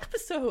beginning of the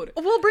episode.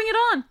 We'll bring it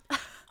on.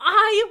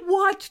 I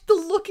watched the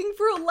Looking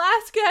for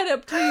Alaska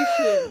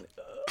adaptation.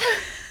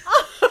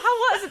 How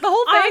was it? The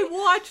whole thing? I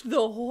watched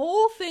the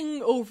whole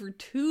thing over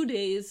 2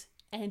 days,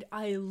 and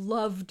I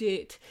loved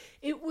it.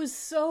 It was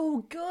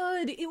so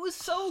good. It was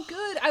so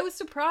good. I was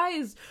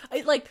surprised.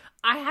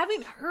 I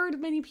haven't heard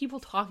many people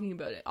talking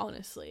about it,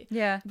 honestly.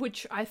 Yeah.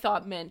 Which I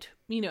thought meant,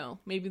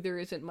 maybe there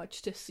isn't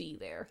much to see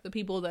there. The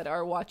people that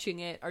are watching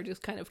it are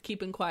just kind of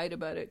keeping quiet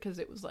about it because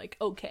it was like,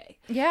 okay.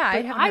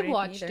 Yeah, I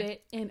watched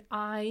it, and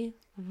I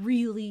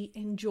really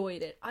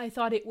enjoyed it. I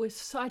thought it was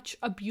such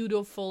a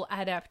beautiful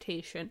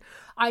adaptation.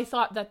 I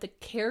thought that the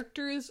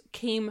characters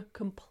came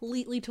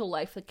completely to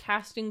life. The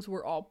castings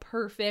were all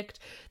perfect.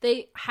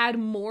 They had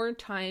more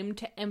time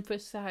to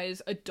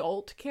emphasize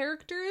adult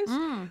characters,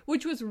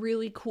 which was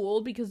really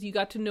cool because you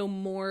got to know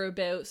more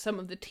about some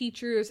of the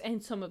teachers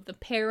and some of the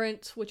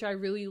parents, which I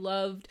really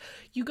loved.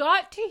 You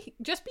got to,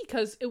 just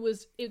because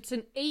it's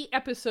an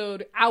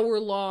 8-episode,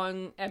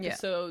 hour-long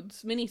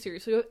episodes,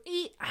 miniseries, so you have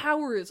 8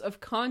 hours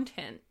of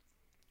content.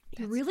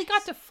 You really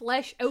got to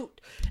flesh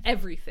out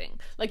everything.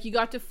 Like, you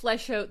got to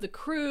flesh out the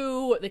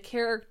crew, the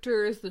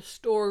characters, the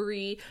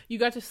story. You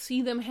got to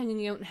see them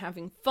hanging out and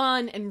having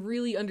fun and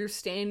really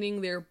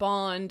understanding their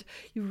bond.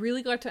 You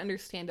really got to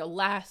understand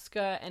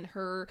Alaska and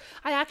her.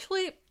 I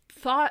actually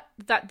thought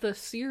that the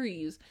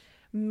series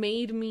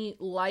made me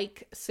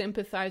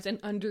sympathize, and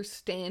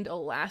understand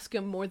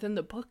Alaska more than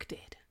the book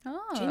did.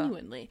 Oh,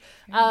 genuinely.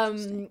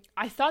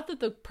 I thought that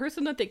the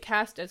person that they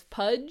cast as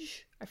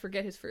Pudge, I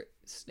forget his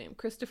first name,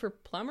 Christopher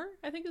Plummer,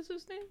 I think is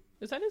his name.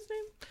 Is that his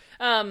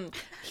name?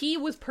 He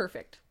was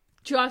perfect.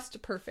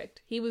 Just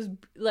perfect. He was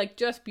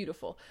just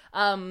beautiful.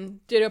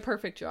 Did a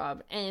perfect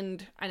job.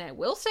 And I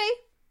will say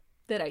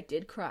that I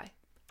did cry.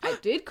 I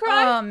did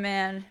cry. Oh,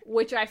 man.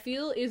 Which I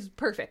feel is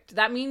perfect.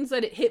 That means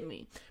that it hit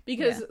me.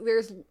 Because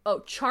there's... Oh,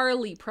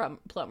 Charlie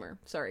Plummer.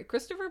 Sorry.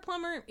 Christopher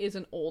Plummer is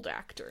an old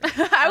actor.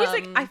 I was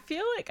I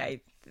feel like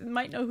I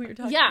might know who you're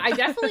talking about. Yeah, I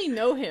definitely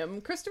know him.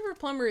 Christopher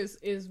Plummer is...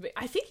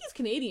 I think he's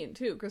Canadian,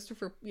 too.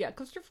 Christopher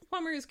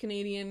Plummer is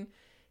Canadian.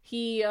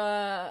 He,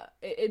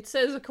 it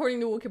says, according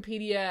to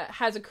Wikipedia,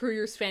 has a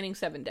career spanning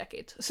 7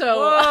 decades.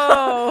 So,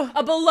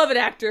 a beloved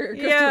actor,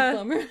 Christopher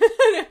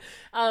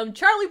Plummer.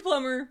 Charlie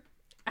Plummer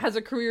has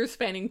a career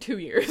spanning 2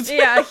 years.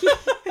 Yeah,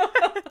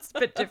 it's a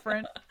bit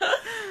different.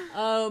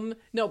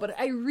 No, but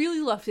I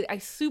really loved it. I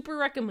super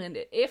recommend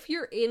it. If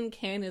you're in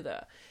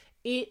Canada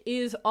it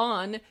is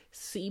on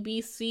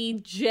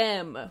CBC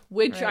Gem,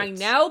 which I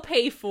now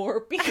pay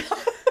for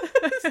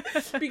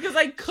because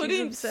I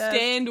couldn't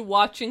stand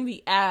watching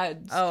the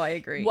ads. Oh, I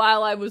agree.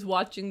 While I was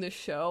watching the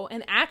show.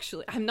 And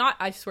actually,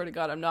 I swear to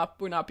God,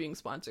 we're not being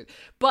sponsored.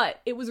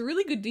 But it was a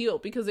really good deal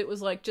because it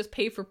was like, just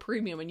pay for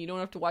premium and you don't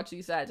have to watch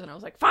these ads. And I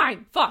was like,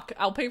 fine, fuck,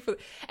 I'll pay for it.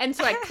 And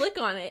so I click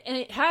on it and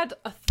it had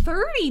a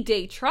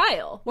 30-day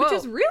trial, which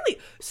is really,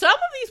 some of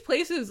these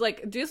places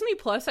like Disney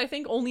Plus, I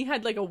think only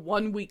had like a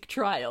 1-week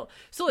trial.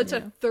 So it's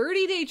a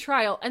 30-day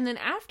trial. And then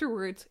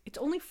afterwards, it's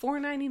only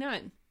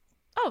 $4.99.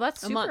 Oh,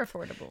 that's super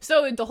affordable.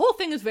 So the whole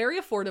thing is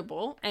very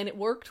affordable, and it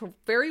worked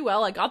very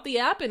well. I got the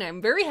app, and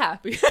I'm very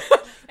happy.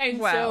 And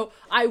so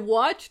I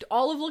watched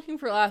all of Looking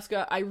for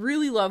Alaska. I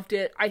really loved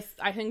it. I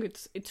think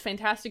it's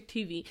fantastic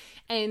TV.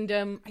 And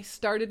I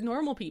started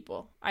Normal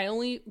People. I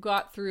only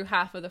got through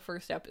half of the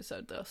first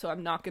episode, though, so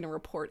I'm not going to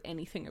report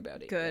anything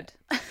about it. Good.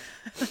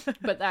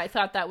 But I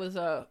thought that was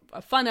a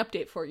fun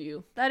update for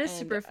you. That is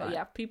super fun.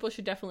 Yeah, people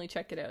should definitely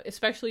check it out,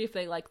 especially if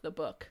they like the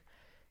book.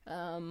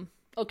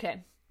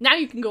 Okay. Now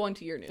you can go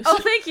into your news. Oh,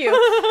 thank you.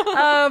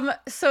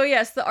 So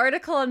yes, the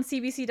article on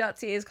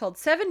CBC.ca is called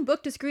 7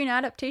 book to screen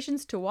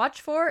adaptations to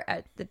watch for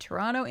at the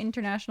Toronto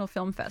International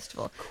Film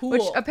Festival. Cool.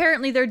 Which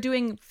apparently they're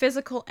doing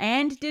physical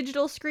and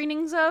digital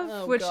screenings of,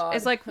 God.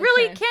 is like,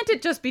 really? Can't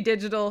it just be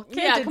digital?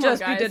 Can't it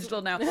just be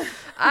digital now?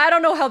 I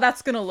don't know how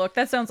that's going to look.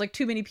 That sounds like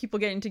too many people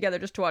getting together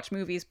just to watch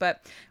movies,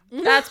 but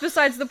that's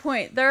besides the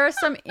point. There are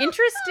some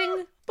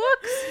interesting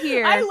books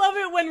here. I love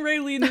it when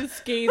Raylene is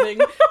scathing.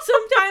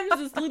 Sometimes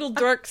this little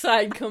dark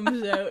side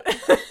comes out.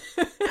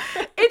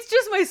 It's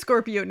just my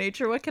Scorpio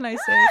nature. What can I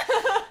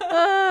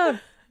say?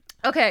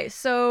 Okay,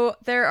 so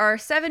there are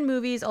 7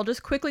 movies. I'll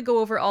just quickly go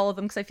over all of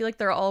them because I feel like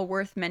they're all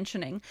worth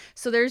mentioning.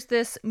 So there's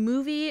this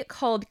movie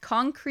called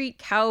Concrete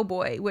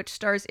Cowboy, which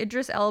stars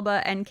Idris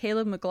Elba and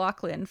Caleb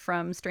McLaughlin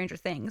from Stranger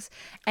Things.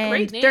 And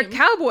great name. They're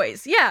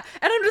cowboys. Yeah.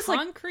 And I'm just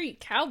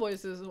Concrete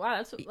Cowboys is, wow,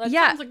 that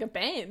sounds like a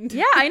band.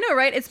 Yeah, I know,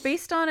 right? It's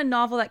based on a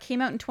novel that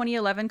came out in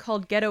 2011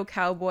 called Ghetto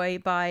Cowboy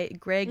by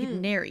Greg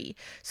Neri.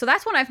 So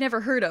that's one I've never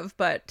heard of,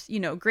 but,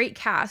 great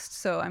cast,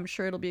 so I'm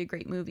sure it'll be a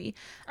great movie.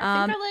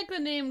 I think I like the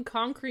name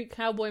Concrete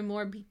Cowboy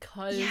more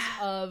because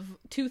of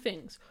 2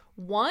 things.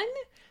 One,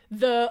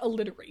 the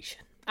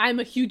alliteration. I'm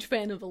a huge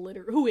fan of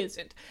alliteration. Who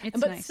isn't?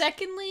 But nice.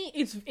 Secondly,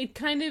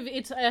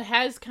 it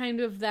has kind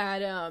of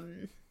that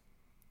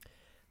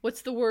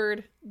what's the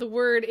word?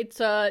 It's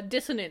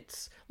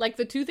dissonance. Like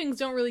the 2 things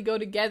don't really go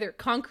together.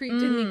 Concrete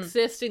didn't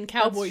exist in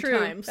cowboy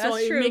time, so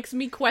it makes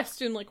me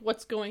question like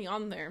what's going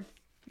on there.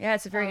 Yeah,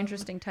 it's a very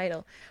interesting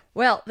title.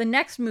 Well, the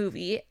next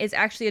movie is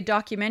actually a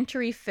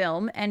documentary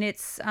film, and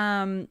it's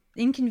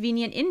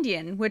Inconvenient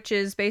Indian, which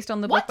is based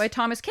on the book by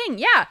Thomas King.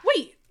 Yeah.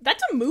 Wait,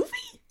 that's a movie?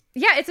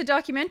 Yeah, it's a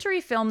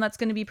documentary film that's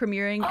going to be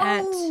premiering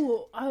at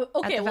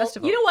the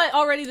festival. You know what?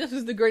 Already this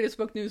is the greatest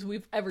book news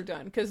we've ever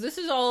done, because this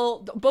is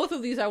both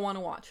of these I want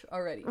to watch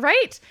already.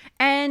 Right?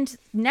 And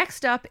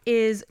next up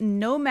is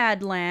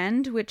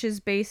Nomadland, which is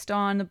based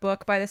on the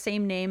book by the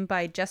same name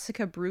by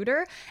Jessica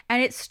Bruder,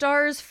 and it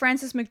stars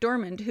Frances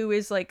McDormand, who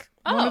is like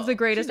one of the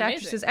greatest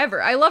actresses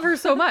ever. I love her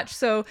so much.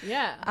 So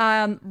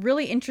yeah,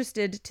 really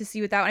interested to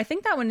see what that one. I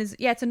think that one is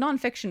it's a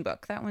nonfiction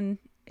book. That one,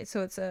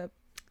 so it's a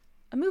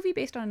movie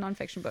based on a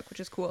nonfiction book, which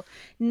is cool.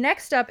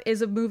 Next up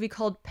is a movie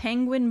called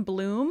Penguin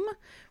Bloom,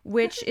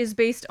 which is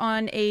based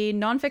on a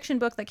nonfiction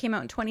book that came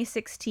out in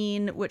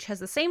 2016, which has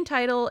the same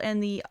title,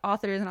 and the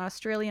author is an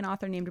Australian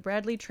author named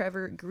Bradley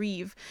Trevor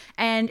Grieve.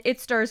 And it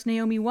stars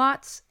Naomi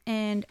Watts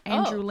and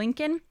Andrew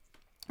Lincoln,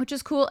 which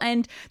is cool.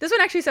 And this one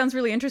actually sounds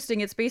really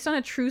interesting. It's based on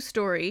a true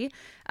story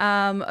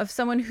of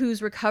someone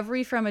whose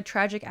recovery from a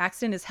tragic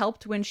accident is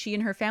helped when she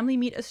and her family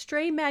meet a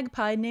stray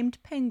magpie named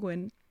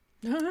Penguin.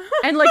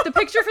 And like the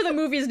picture for the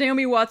movie is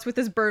Naomi Watts with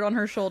this bird on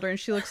her shoulder, and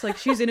she looks like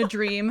she's in a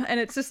dream, and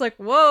it's just like,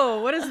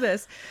 whoa, what is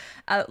this?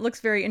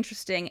 Looks very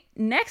interesting.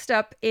 Next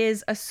up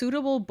is A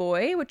Suitable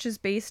Boy, which is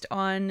based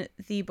on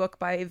the book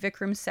by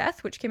Vikram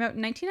Seth, which came out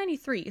in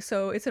 1993.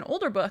 So it's an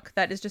older book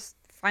that is just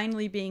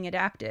finally being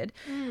adapted.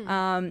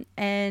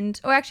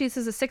 And actually this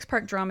is a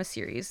 6-part drama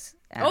series.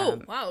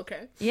 Wow,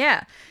 okay.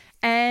 Yeah.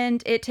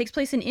 And it takes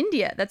place in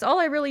India. That's all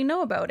I really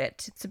know about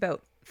it. It's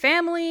about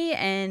family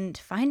and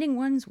finding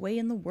one's way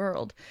in the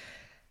world.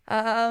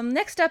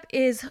 Next up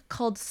is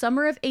called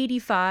Summer of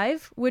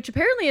 85, which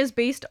apparently is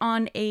based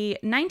on a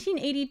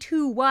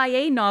 1982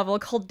 YA novel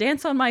called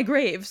Dance on My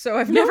Grave. So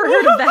I've never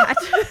heard of that.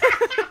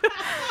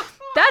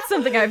 That's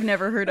something I've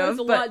never heard of. There's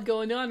a lot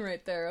going on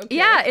right there. Okay.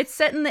 Yeah, it's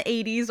set in the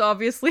 80s,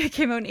 obviously. It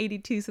came out in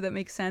 82, so that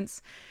makes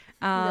sense.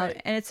 Right.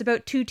 And it's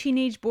about 2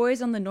 teenage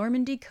boys on the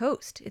Normandy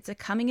coast. It's a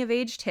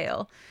coming-of-age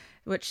tale,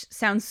 which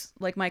sounds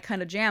like my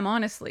kind of jam,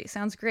 honestly.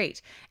 Sounds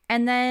great.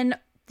 And then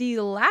the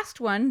last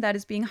one that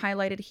is being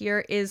highlighted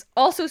here is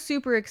also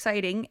super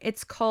exciting.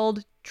 It's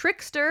called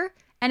Trickster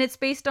And it's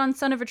based on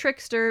Son of a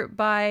Trickster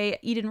by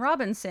Eden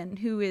Robinson,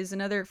 who is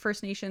another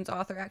First Nations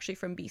author actually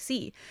from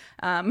BC.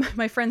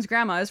 My friend's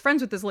grandma is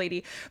friends with this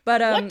lady.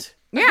 But what?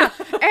 Yeah.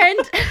 And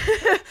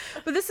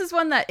but this is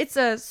one that it's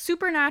a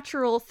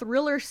supernatural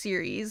thriller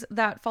series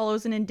that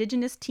follows an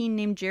Indigenous teen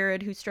named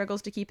Jared who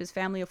struggles to keep his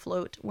family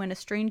afloat when a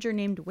stranger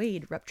named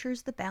Wade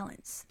ruptures the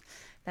balance.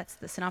 That's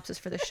the synopsis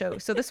for the show.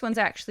 So this one's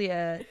actually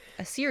a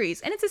series,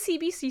 and it's a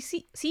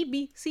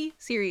CBC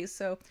series.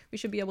 So we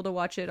should be able to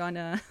watch it on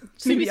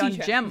maybe on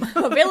Gem.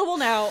 Available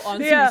now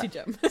on CBC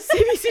Gem.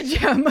 CBC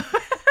Gem.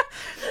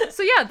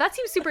 So yeah, that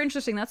seems super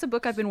interesting. That's a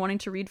book I've been wanting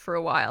to read for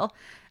a while.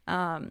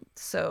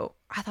 So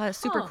I thought it was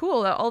super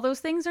cool that all those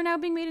things are now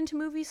being made into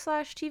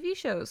movies/TV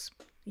shows.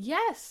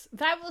 Yes,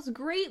 that was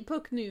great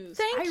book news.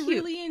 Thank you. I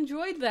really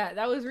enjoyed that.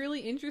 That was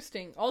really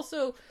interesting.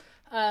 Also,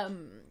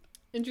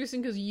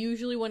 interesting because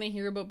usually when I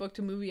hear about book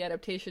to movie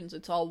adaptations,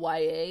 it's all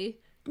YA.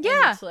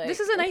 Yeah, like, this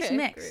is a nice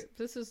mix. Great.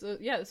 This is a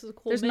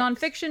cool There's mix.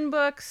 nonfiction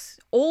books,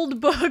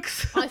 old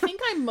books. I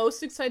think I'm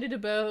most excited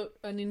about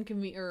an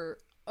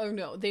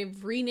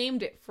they've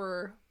renamed it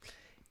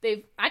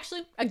they've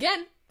actually,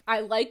 again, I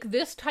like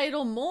this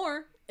title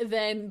more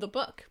than the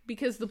book,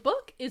 because the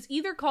book is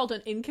either called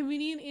An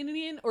Inconvenient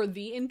Indian or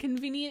The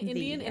Inconvenient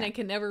Indian, and I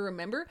can never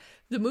remember.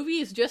 The movie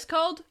is just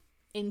called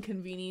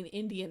Inconvenient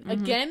Indian,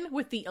 again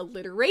with the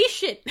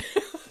alliteration.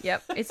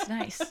 Yep, it's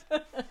nice.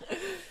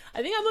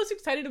 I think I'm most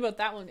excited about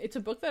that one. It's a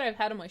book that I've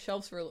had on my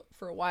shelves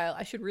for a while.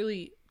 I should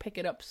really pick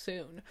it up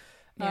soon.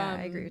 Yeah,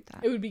 I agree with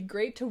that. It would be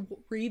great to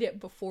read it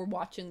before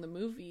watching the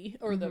movie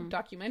or the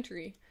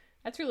documentary.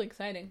 That's really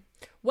exciting.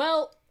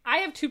 Well, I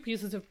have 2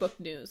 pieces of book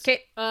news.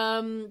 Okay.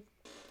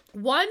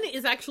 One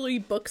is actually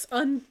Books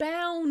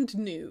Unbound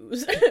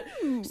news.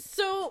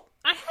 So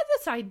I had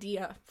this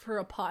idea for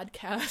a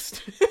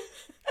podcast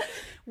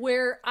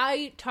where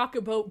I talk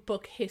about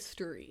book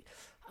history.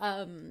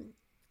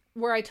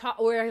 Where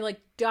I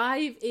like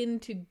dive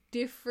into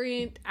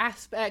different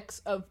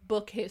aspects of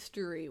book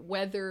history,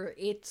 whether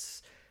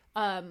it's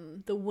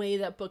the way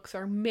that books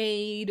are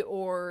made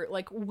or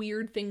like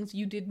weird things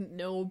you didn't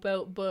know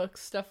about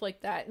books, stuff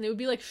like that. And it would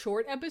be like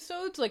short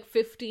episodes, like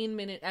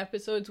 15-minute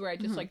episodes where I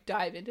just like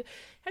dive into.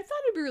 I thought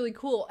it'd be really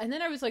cool. And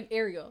then I was like,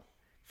 Ariel,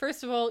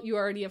 first of all, you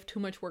already have too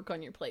much work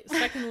on your plate.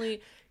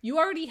 Secondly, you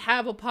already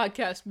have a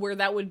podcast where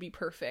that would be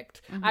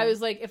perfect. I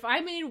was like, if I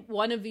made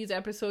one of these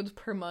episodes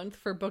per month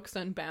for Books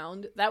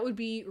Unbound, that would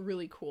be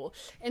really cool.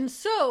 And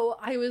so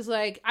I was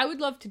like, I would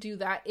love to do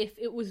that if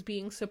it was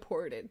being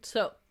supported.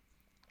 So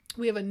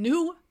we have a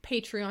new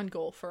Patreon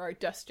goal for our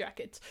dust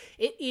jackets.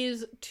 It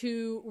is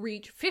to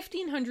reach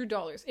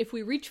 $1,500. If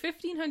we reach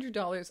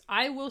 $1,500,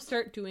 I will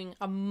start doing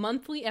a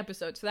monthly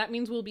episode. So that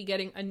means we'll be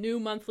getting a new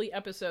monthly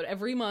episode.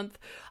 Every month,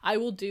 I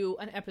will do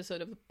an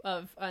episode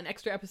of an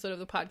extra episode of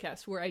the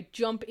podcast where I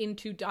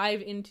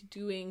dive into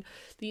doing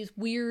these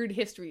weird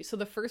histories. So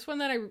the first one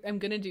that I'm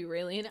going to do,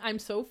 Raylene, I'm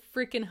so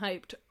freaking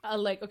hyped.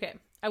 Okay,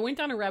 I went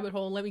down a rabbit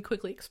hole. Let me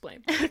quickly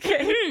explain.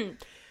 Okay.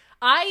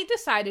 I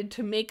decided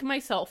to make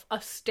myself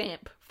a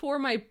stamp for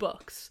my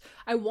books.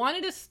 I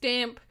wanted a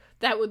stamp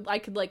that I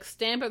could like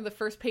stamp at the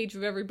first page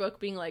of every book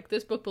being like,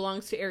 this book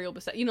belongs to Ariel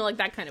Bissett, like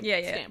that kind of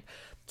stamp.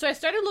 So I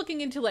started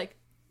looking into like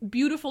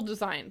beautiful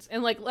designs,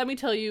 and like, let me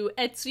tell you,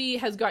 Etsy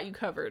has got you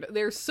covered.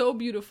 They're so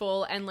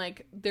beautiful, and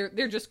like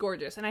they're just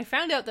gorgeous. And I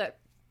found out that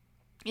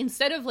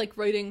instead of like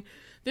writing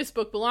this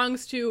book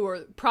belongs to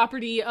or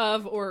property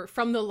of or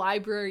from the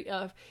library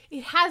of,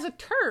 it has a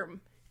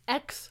term.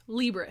 Ex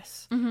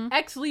libris.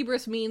 Ex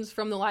libris means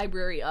from the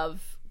library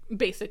of,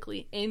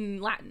 basically,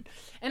 in Latin.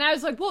 And I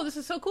was like, whoa, this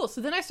is so cool.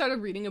 So then I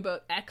started reading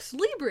about ex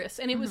libris,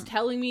 and it was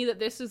telling me that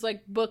this is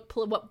like what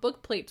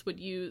book plates would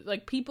use.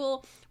 Like,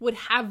 people would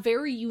have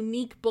very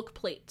unique book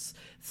plates,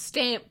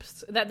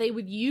 stamps that they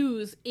would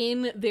use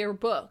in their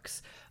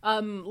books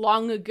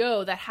long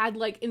ago that had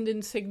like an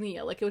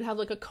insignia. Like, it would have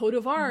like a coat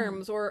of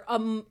arms or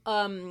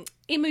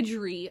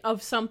imagery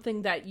of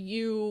something that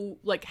you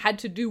like had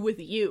to do with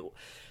you.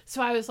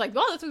 So I was like,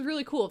 well, this is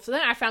really cool. So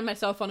then I found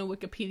myself on a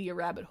Wikipedia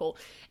rabbit hole.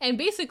 And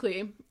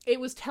basically,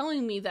 it was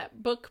telling me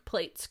that book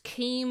plates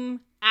came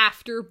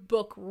after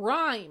book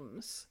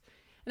rhymes.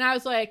 And I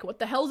was like, what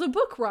the hell's a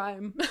book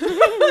rhyme?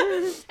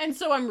 And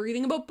so I'm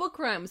reading about book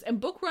rhymes.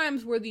 And book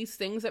rhymes were these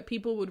things that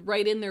people would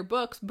write in their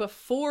books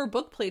before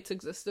book plates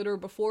existed or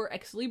before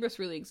Ex Libris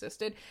really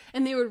existed.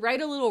 And they would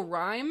write a little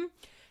rhyme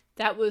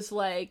that was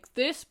like,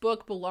 this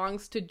book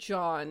belongs to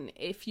John.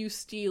 If you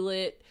steal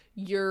it,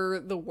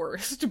 you're the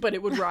worst. But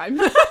it would rhyme.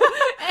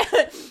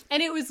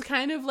 And it was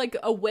kind of like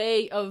a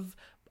way of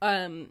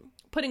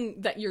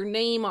putting your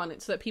name on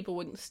it so that people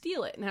wouldn't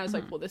steal it. And I was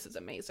like, well, this is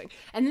amazing.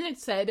 And then it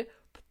said,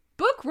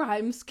 book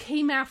rhymes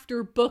came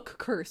after book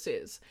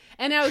curses.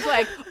 And I was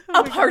like,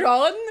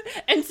 pardon?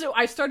 And so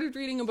I started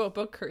reading about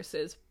book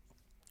curses.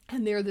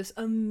 And they're this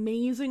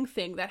amazing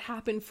thing that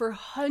happened for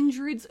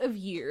hundreds of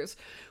years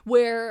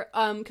where,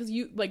 because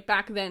you, like,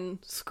 back then,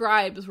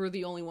 scribes were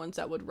the only ones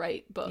that would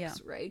write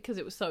books, right? Because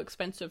it was so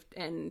expensive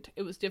and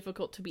it was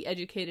difficult to be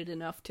educated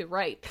enough to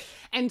write.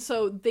 And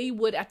so they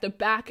would, at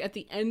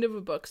the end of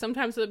a book,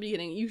 sometimes at the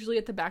beginning, usually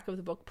at the back of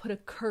the book, put a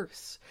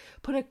curse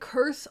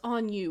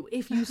on you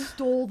if you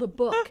stole the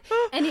book.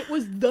 And it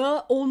was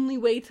the only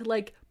way to,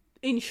 like,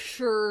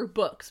 insure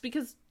books,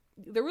 because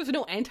there was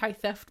no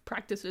anti-theft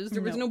practices.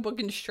 There was no book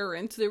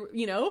insurance. There,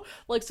 you know,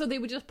 like, so they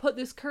would just put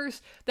this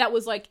curse that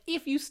was like,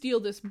 if you steal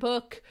this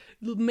book,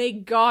 may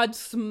God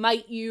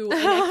smite you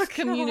and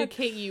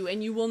excommunicate you,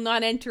 and you will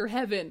not enter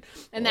heaven,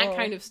 and that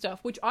kind of stuff,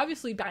 which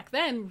obviously back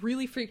then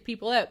really freaked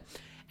people out.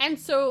 And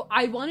so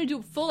I want to do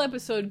a full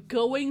episode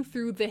going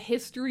through the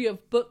history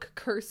of book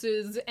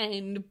curses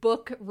and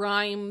book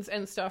rhymes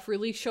and stuff,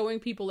 really showing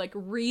people, like,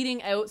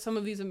 reading out some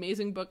of these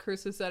amazing book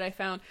curses that I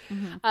found.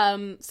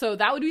 So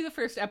that would be the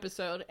first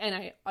episode,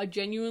 and I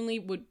genuinely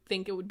would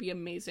think it would be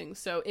amazing.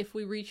 So if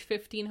we reach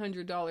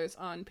 $1,500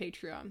 on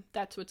Patreon,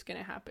 that's what's going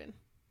to happen.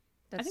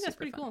 I think that's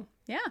pretty cool.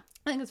 Yeah,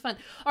 I think it's fun.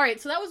 All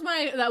right, so that was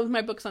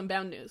my Books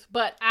Unbound news.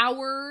 But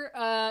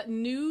our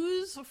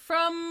news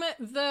from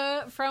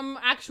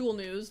actual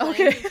news,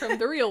 from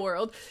the real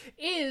world,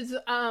 is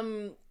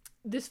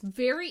this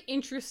very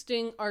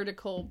interesting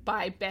article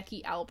by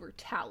Becky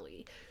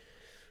Albertalli.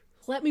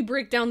 Let me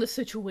break down the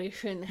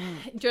situation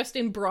just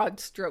in broad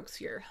strokes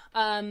here.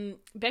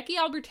 Becky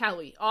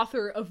Albertalli,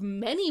 author of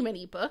many,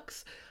 many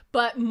books,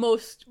 but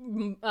most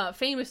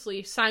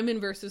famously, Simon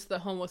versus the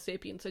Homo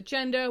Sapiens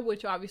Agenda,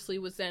 which obviously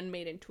was then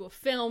made into a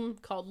film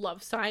called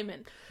Love,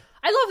 Simon.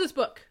 I love this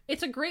book.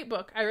 It's a great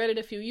book. I read it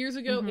a few years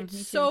ago.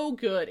 It's so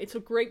good. It's a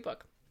great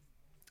book.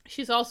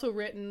 She's also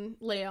written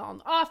Leia on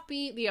the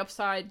Offbeat, The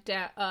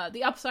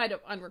Upside of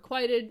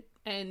Unrequited,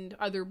 and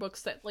other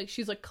books that, like,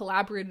 she's, like,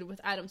 collaborated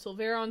with Adam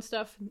Silvera on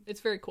stuff.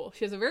 It's very cool.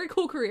 She has a very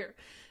cool career.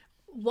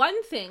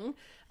 One thing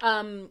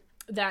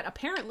that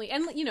apparently,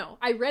 and, you know,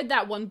 I read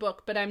that one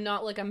book, but I'm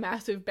not, like, a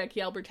massive Becky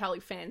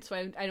Albertalli fan, so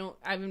I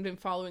haven't been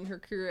following her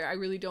career. I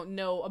really don't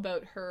know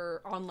about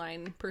her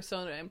online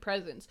persona and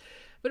presence.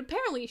 But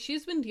apparently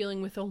she's been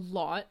dealing with a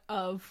lot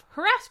of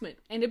harassment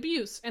and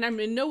abuse, and I'm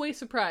in no way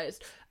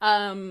surprised.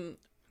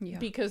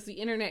 Because the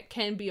internet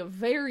can be a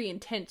very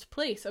intense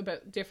place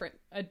about different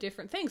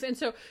things. And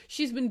so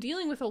she's been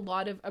dealing with a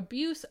lot of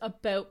abuse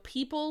about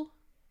people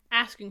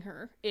asking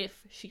her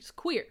if she's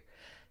queer,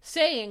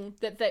 saying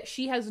that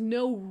she has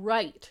no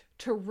right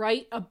to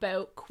write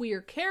about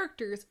queer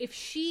characters if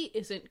she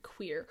isn't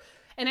queer.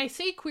 And I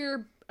say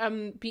queer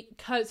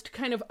because to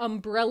kind of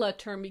umbrella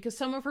term, because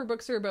some of her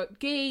books are about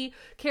gay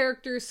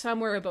characters,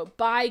 some are about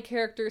bi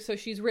characters, so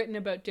she's written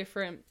about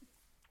different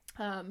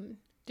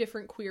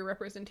queer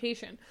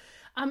representation.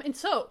 And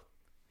so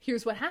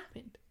here's what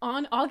happened.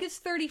 On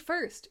August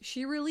 31st,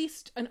 she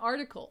released an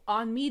article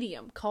on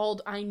Medium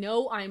called I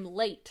Know I'm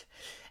Late.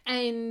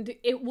 And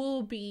it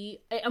will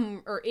be, it's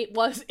coming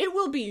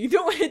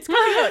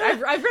out.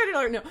 I've read it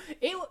or no.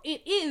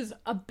 It is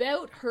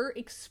about her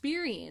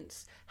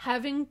experience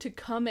having to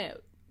come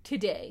out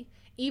today,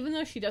 even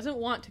though she doesn't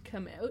want to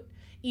come out,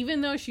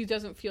 even though she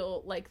doesn't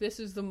feel like this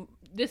isn't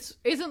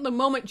the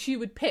moment she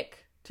would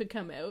pick to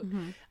come out.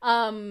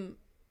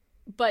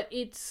 But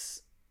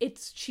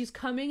she's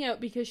coming out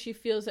because she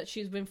feels that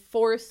she's been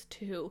forced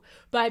to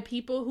by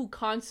people who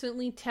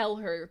constantly tell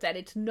her that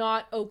it's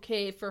not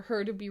okay for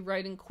her to be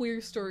writing queer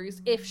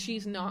stories if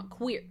she's not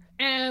queer.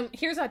 And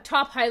here's a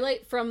top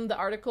highlight from the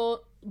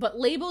article. But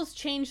labels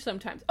change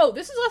sometimes. Oh,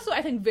 this is also,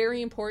 I think,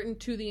 very important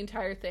to the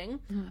entire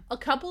thing. A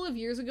couple of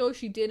years ago,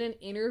 she did an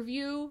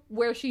interview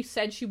where she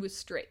said she was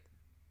straight.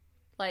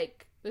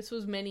 Like, this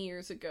was many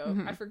years ago.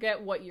 I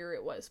forget what year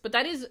it was. But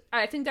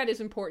I think that is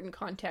important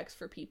context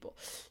for people.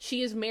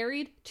 She is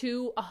married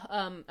to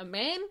a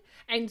man,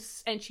 and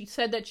she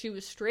said that she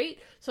was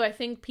straight. So I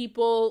think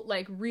people,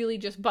 like, really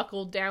just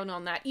buckled down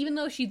on that, even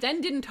though she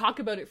then didn't talk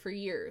about it for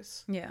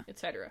years. Yeah.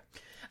 Etc.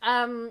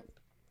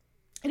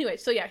 Anyway,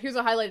 so yeah, here's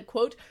a highlighted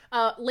quote.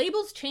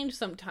 Labels change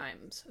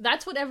sometimes.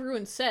 That's what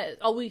everyone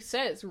always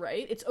says,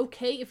 right? It's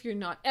okay if you're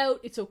not out.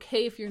 It's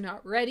okay if you're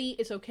not ready.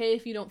 It's okay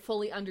if you don't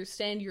fully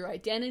understand your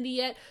identity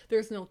yet.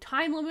 There's no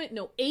time limit,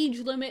 no age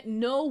limit,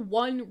 no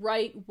one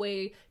right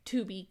way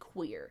to be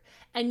queer.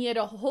 And yet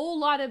a whole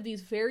lot of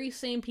these very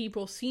same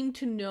people seem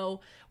to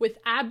know with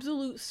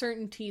absolute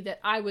certainty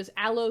that I was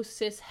allo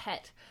cis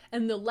het.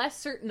 And the less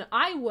certain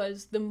I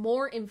was, the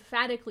more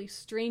emphatically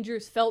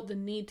strangers felt the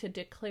need to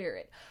declare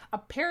it.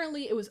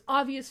 Apparently, it was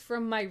obvious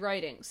from my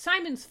writing.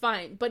 Simon's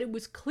fine, but it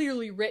was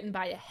clearly written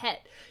by a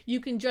het.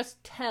 You can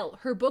just tell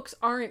her books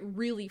aren't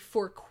really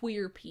for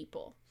queer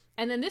people.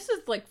 And then this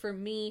is, like, for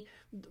me,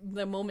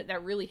 the moment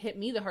that really hit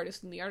me the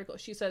hardest in the article.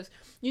 She says,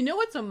 "You know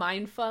what's a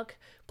mindfuck?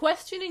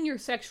 Questioning your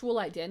sexual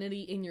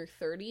identity in your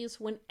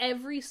 30s when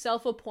every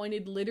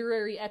self-appointed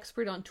literary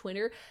expert on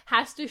Twitter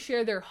has to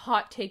share their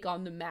hot take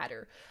on the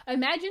matter.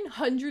 Imagine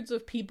hundreds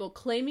of people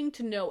claiming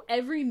to know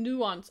every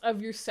nuance of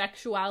your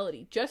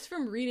sexuality just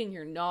from reading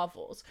your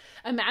novels.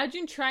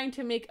 Imagine trying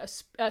to make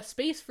a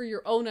space for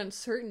your own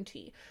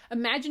uncertainty.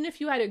 Imagine if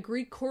you had a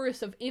Greek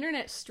chorus of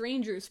internet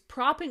strangers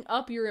propping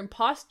up your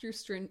imposter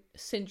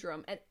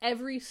syndrome at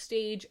every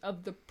stage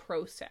of the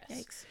process."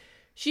 Yikes.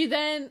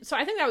 So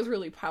I think that was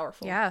really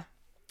powerful. Yeah.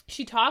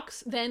 She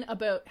talks then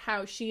about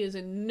how she is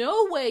in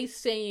no way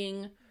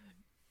saying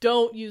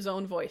don't use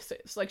own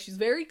voices. Like, she's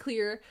very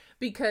clear,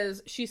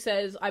 because she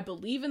says, "I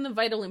believe in the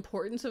vital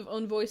importance of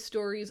own voice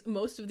stories.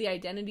 Most of the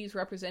identities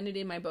represented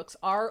in my books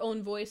are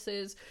own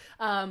voices.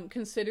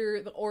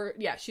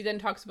 She then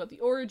talks about the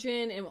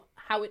origin and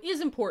how it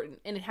is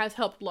important, and it has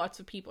helped lots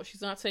of people.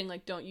 She's not saying,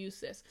 like, don't use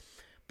this.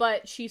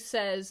 But she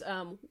says,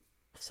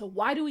 so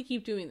why do we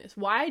keep doing this?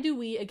 Why do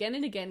we again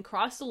and again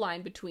cross the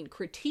line between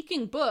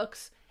critiquing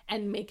books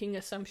and making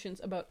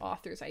assumptions about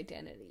authors'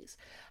 identities?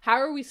 How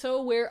are we so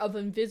aware of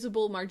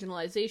invisible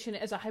marginalization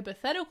as a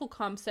hypothetical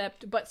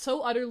concept, but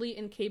so utterly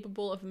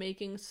incapable of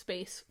making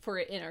space for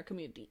it in our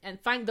community?" And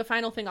the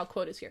final thing I'll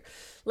quote is here.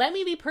 "Let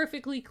me be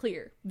perfectly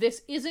clear.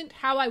 This isn't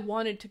how I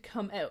wanted to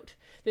come out.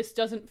 This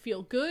doesn't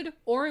feel good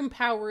or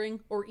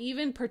empowering or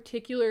even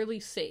particularly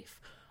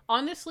safe.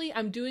 Honestly,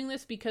 I'm doing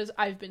this because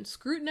I've been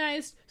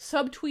scrutinized,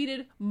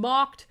 subtweeted,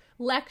 mocked,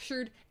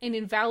 lectured, and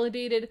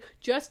invalidated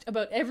just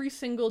about every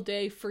single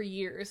day for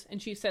years."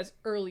 And she says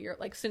earlier,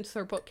 like, since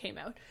her book came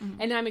out.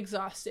 "And I'm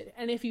exhausted.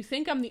 And if you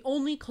think I'm the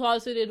only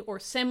closeted or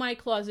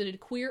semi-closeted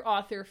queer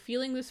author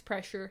feeling this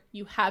pressure,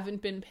 you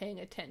haven't been paying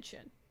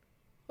attention."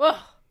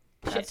 Ugh.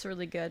 That's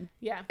really good.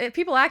 Yeah.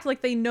 People act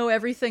like they know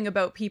everything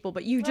about people,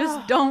 but you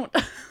just don't.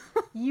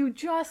 You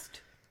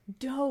just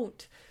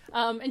don't.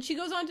 And she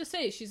goes on to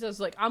say, she says,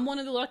 like, "I'm one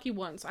of the lucky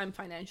ones. I'm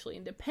financially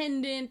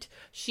independent."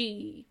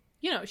 She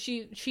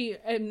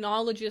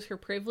acknowledges her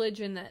privilege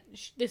and that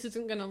this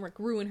isn't going to, like,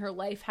 ruin her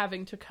life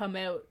having to come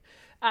out.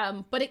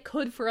 But it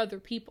could for other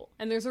people.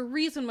 And there's a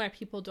reason why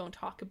people don't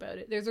talk about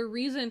it. There's a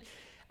reason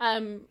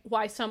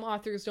why some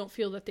authors don't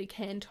feel that they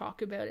can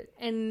talk about it.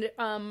 And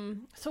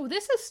so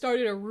this has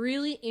started a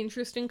really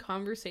interesting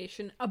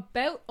conversation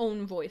about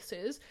own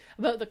voices,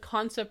 about the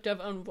concept of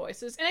own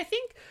voices. And I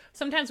think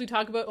sometimes we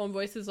talk about own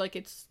voices like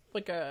it's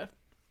a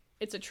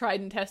tried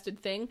and tested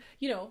thing.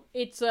 You know,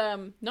 it's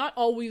not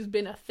always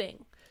been a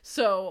thing.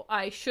 So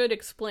I should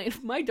explain.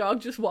 My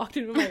dog just walked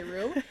into my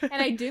room, and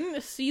I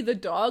didn't see the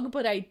dog,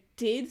 but I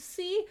did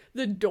see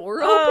the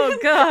door open. Oh,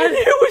 God. And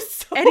it was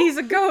so... Eddie's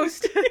a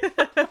ghost.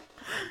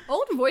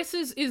 Own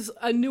voices is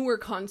a newer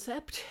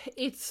concept.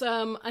 It's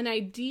an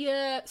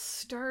idea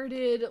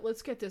started,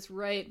 let's get this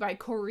right, by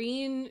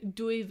Corinne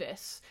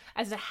Duivis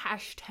as a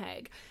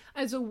hashtag,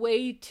 as a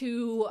way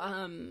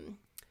to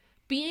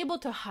be able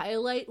to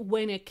highlight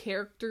when a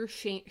character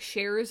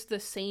shares the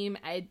same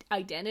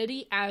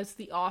identity as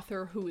the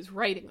author who is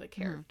writing the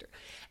character.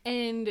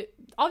 And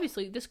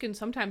obviously this can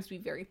sometimes be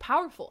very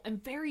powerful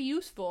and very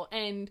useful,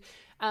 and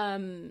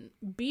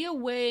be a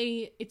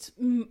way, it's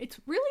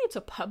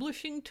a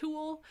publishing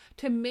tool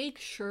to make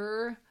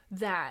sure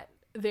that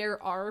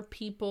there are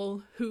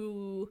people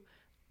who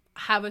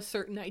have a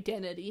certain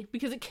identity,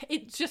 because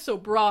it's just so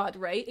broad,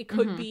 right? It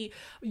could be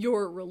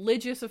your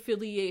religious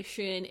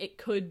affiliation, it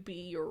could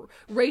be your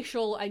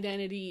racial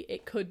identity,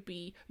 it could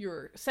be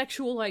your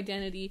sexual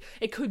identity,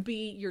 it could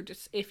be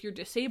if you're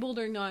disabled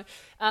or not.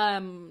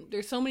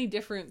 There's so many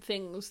different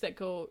things that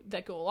go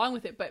along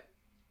with it, but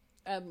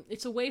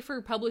it's a way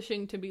for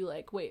publishing to be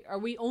like, wait, are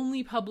we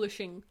only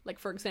publishing, like,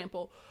 for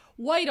example,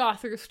 white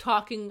authors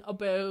talking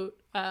about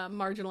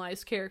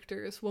marginalized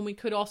characters when we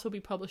could also be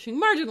publishing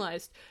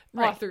marginalized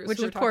authors, which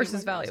of course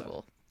is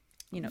valuable.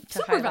 You know,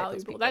 super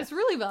valuable. That's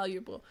really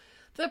valuable.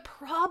 The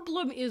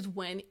problem is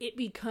when it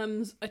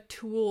becomes a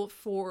tool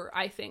for,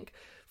 I think,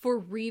 for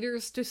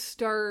readers to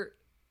start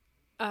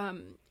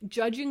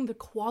judging the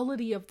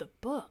quality of the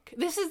book.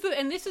 This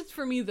is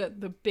for me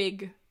the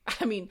big,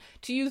 I mean,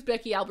 to use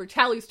Becky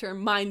Albertalli's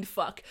term, mind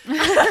fuck.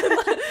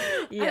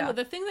 Yeah.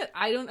 The thing that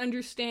I don't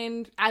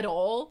understand at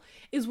all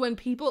is when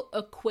people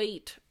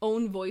equate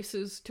own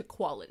voices to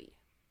quality.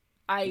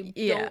 I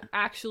don't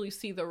actually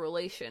see the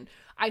relation.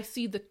 I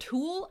see the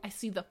tool, I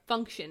see the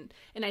function,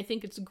 and I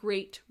think it's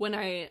great when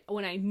I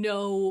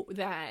know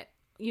that,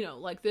 you know,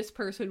 like, this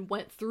person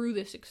went through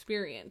this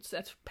experience.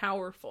 That's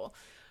powerful.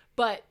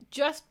 But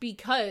just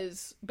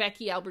because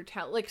Becky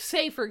Albertalli, like,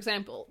 say, for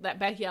example, that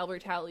Becky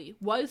Albertalli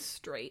was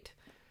straight,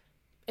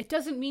 it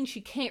doesn't mean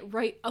she can't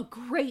write a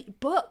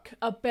great book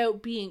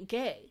about being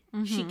gay.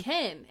 She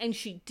can, and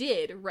she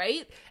did,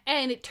 right?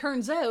 And it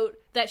turns out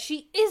that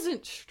she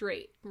isn't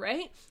straight,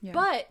 right? Yeah.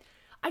 But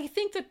I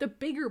think that the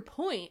bigger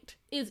point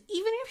is,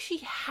 even if she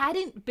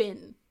hadn't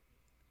been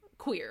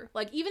queer,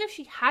 like, even if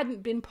she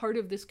hadn't been part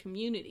of this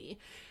community,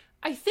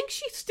 I think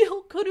she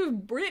still could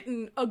have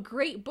written a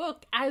great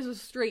book as a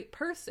straight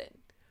person.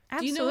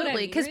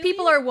 Absolutely, because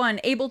people are, one,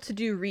 able to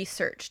do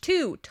research,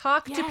 two,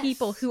 talk to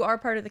people who are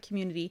part of the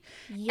community,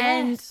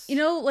 and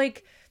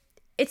like,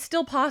 it's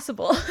still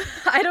possible.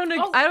 I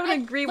don't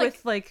agree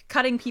with like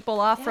cutting people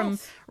off from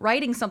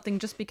writing something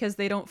just because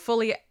they don't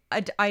fully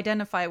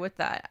identify with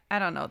that. I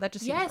don't know, that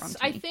just seems wrong to me.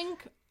 I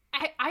think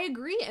I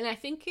agree, and I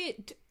think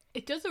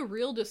it does a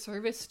real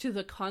disservice to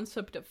the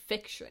concept of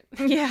fiction.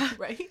 Yeah.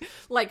 Right?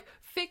 Like,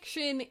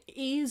 fiction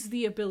is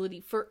the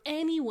ability for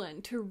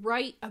anyone to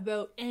write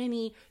about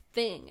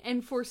anything.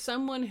 And for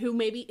someone who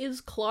maybe is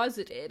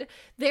closeted,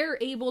 they're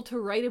able to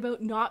write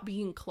about not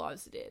being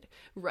closeted,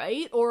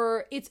 right?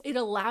 Or it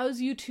allows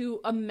you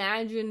to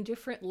imagine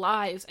different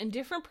lives and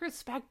different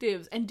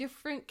perspectives and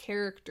different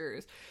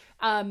characters.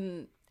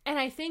 And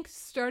I think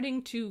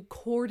starting to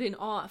cordon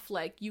off,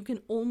 like, you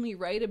can only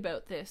write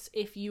about this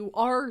if you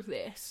are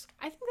this,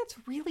 I think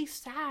that's really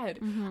sad.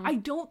 Mm-hmm. I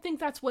don't think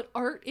that's what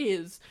art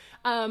is.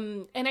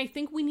 And I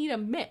think we need a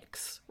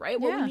mix, right?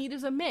 What we need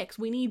is a mix.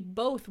 We need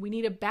both. We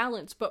need a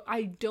balance. But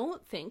I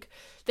don't think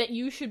that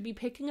you should be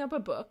picking up a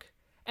book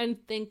and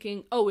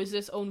thinking, oh, is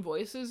this Own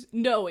Voices?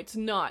 No, it's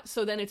not.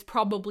 So then it's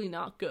probably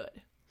not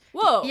good.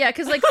 Whoa. Yeah,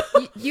 because like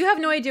you have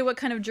no idea what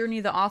kind of journey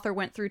the author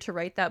went through to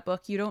write that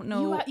book. You don't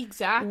know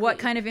exactly what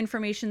kind of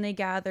information they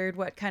gathered,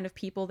 what kind of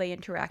people they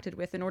interacted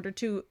with in order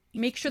to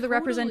make sure the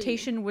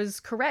representation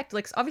was correct.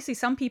 Like, obviously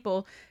some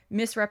people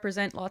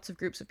misrepresent lots of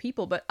groups of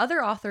people, but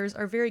other authors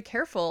are very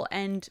careful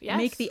and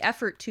make the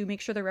effort to make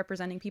sure they're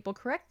representing people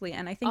correctly.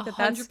 And I think that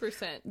 100%.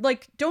 That's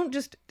like, don't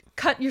just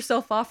cut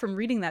yourself off from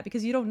reading that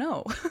because you don't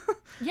know.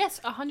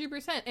 Yes,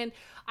 100%. And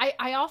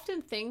I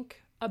often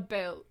think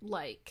about,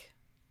 like,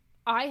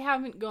 I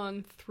haven't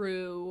gone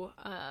through,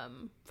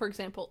 for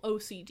example,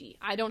 OCD.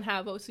 I don't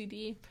have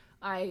OCD.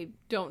 I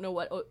don't know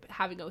what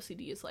having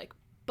OCD is like.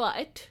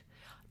 But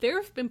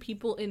there have been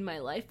people in my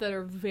life that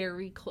are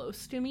very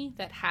close to me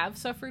that have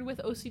suffered with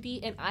OCD,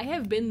 and I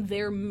have been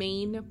their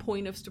main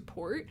point of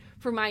support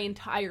for my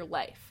entire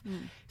life.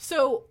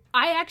 So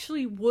I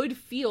actually would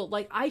feel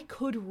like I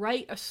could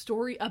write a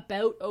story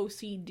about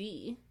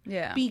OCD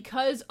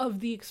because of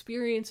the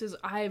experiences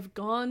I've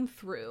gone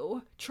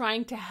through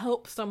trying to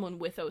help someone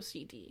with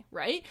OCD,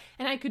 right?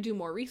 And I could do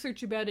more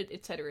research about it,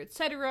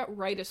 etc.,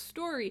 write a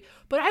story,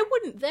 but I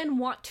wouldn't then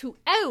want to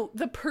out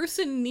the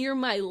person near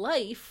my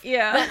life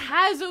that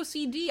has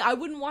OCD. I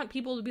wouldn't want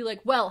people to be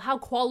like, well, how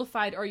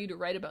qualified are you to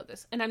write about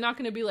this? And I'm not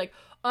going to be like,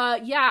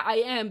 yeah,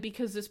 I am,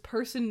 because this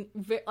person,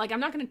 like, I'm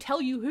not going to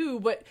tell you who,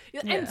 but,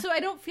 and so I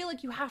don't feel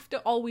like you have to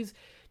always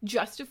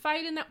justify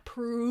it in that,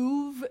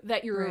 prove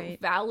that you're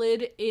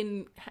valid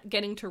in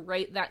getting to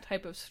write that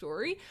type of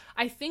story.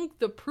 I think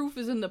the proof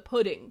is in the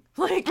pudding.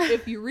 Like,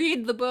 if you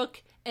read the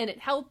book and it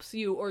helps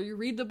you, or you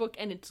read the book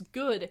and it's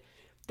good,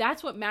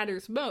 that's what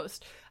matters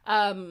most.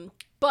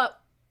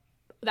 But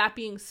that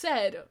being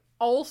said,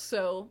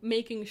 also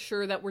making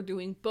sure that we're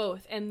doing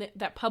both, and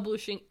that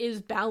publishing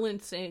is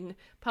balancing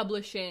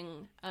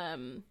publishing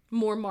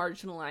more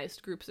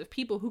marginalized groups of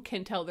people who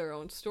can tell their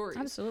own stories.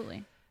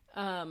 Absolutely.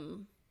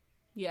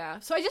 Yeah.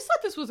 So I just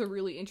thought this was a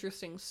really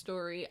interesting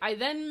story.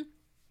 Then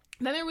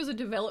there was a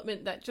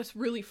development that just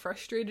really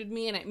frustrated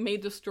me, and it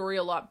made the story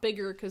a lot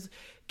bigger, because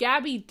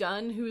Gabby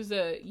Dunn, who's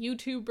a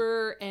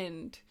YouTuber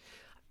and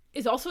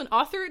is also an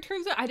author, it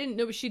turns out. I didn't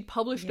know, but she'd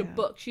published a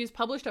book. She's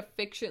published a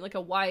fiction, like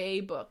a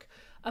YA book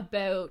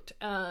about,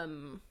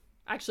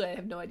 actually I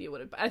have no idea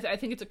what I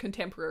think it's a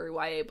contemporary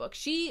YA book.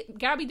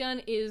 Gabby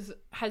Dunn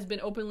has been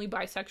openly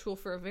bisexual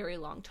for a very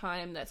long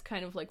time. That's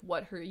kind of like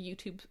what her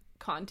YouTube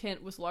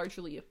content was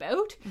largely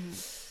about.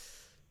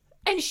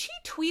 And she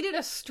tweeted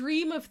a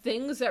stream of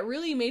things that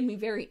really made me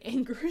very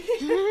angry.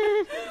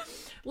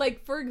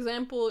 Like, for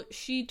example,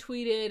 she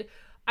tweeted,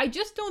 I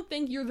just don't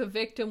think you're the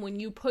victim when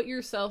you put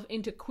yourself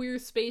into queer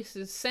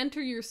spaces,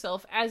 center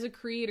yourself as a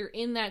creator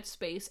in that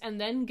space,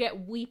 and then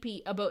get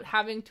weepy about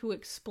having to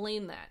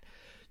explain that.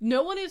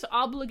 No one is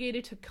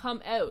obligated to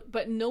come out,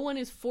 but no one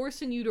is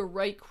forcing you to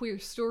write queer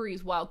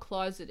stories while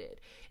closeted.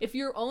 If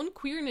your own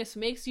queerness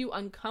makes you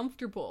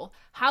uncomfortable,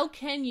 how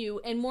can you,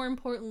 and more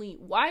importantly,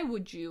 why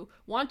would you,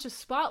 want to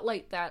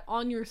spotlight that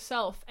on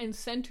yourself and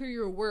center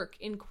your work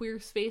in queer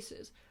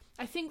spaces?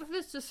 I think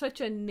this is such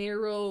a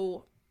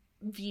narrow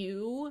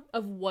view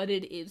of what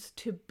it is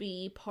to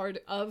be part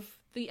of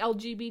the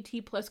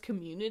LGBT plus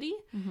community.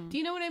 Do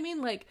you know what I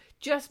mean? Like,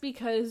 just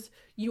because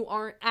you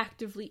aren't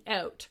actively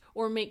out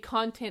or make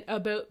content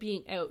about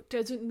being out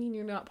doesn't mean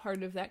you're not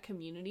part of that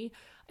community.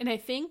 And I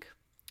think,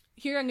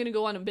 here I'm going to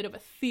go on a bit of a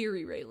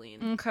theory,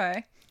 Raylene.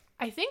 Okay.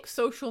 I think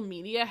social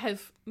media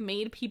has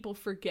made people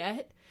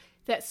forget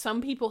that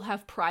some people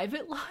have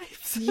private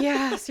lives.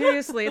 Yeah,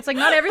 seriously. It's like,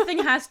 not everything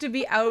has to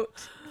be out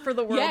for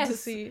the world to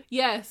see.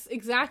 Yes,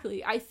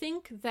 exactly. I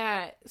think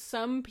that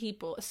some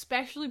people,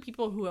 especially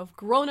people who have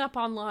grown up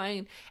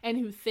online and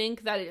who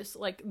think that it's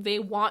like they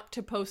want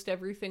to post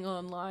everything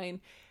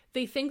online,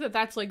 they think that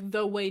that's like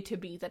the way to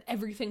be, that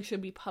everything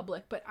should be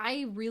public, but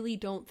I really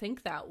don't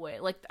think that way.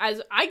 Like,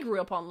 as I grew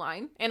up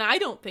online, and I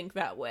don't think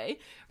that way,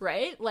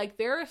 right? Like,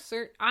 there are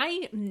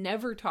I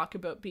never talk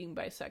about being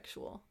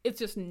bisexual. It's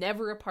just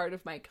never a part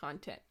of my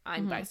content.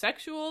 I'm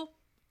bisexual.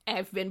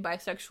 I've been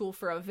bisexual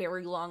for a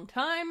very long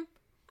time,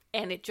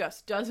 and it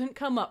just doesn't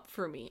come up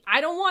for me.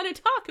 I don't want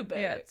to talk about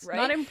it, it's right?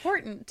 not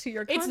important to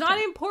your content. It's not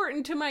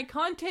important to my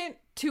content,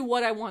 to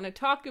what I want to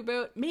talk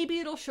about. Maybe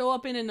it'll show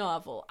up in a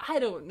novel. I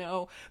don't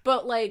know.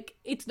 But, like,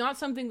 it's not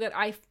something that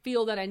I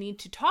feel that I need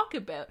to talk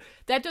about.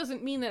 That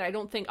doesn't mean that I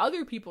don't think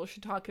other people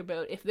should talk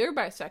about if they're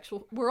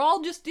bisexual. We're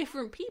all just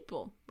different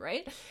people,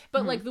 right?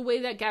 But, like, the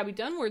way that Gabby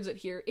Dunn words it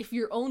here, if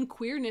your own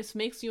queerness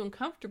makes you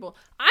uncomfortable,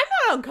 I'm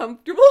not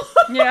uncomfortable.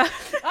 Yeah.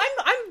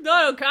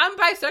 I'm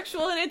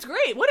bisexual and it's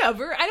great.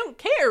 Whatever. I don't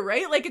care,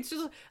 right? Like, it's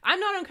just, I'm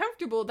not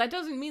uncomfortable. That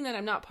doesn't mean that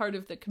I'm not part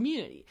of the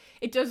community.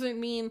 It doesn't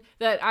mean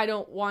that I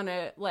don't want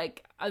to,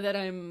 like, that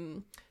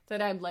I'm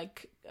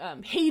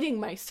hating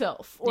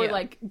myself or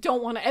like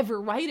don't want to ever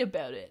write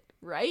about it,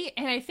 right?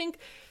 And I think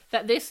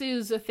that this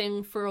is a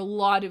thing for a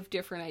lot of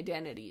different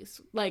identities.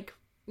 Like,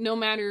 no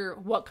matter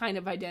what kind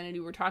of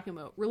identity we're talking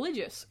about,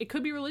 religious. It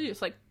could be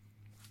religious. Like,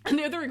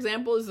 another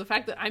example is the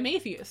fact that I'm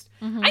atheist.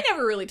 I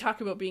never really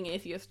talk about being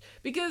atheist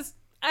because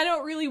I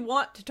don't really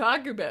want to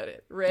talk about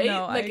it, right?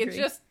 No, like, I agree. it's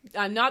just,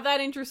 I'm not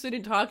that interested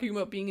in talking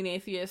about being an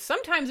atheist.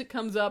 Sometimes it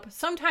comes up,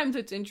 sometimes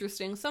it's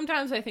interesting,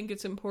 sometimes I think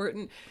it's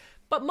important,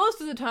 but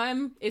most of the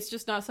time, it's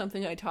just not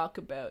something I talk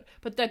about.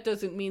 But that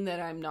doesn't mean that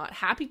I'm not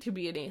happy to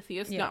be an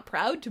atheist, not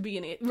proud to be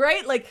an atheist,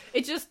 right? Like,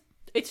 it's just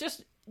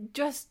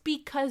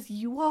because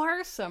you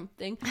are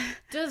something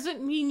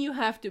doesn't mean you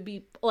have to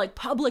be, like,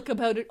 public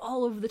about it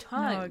all of the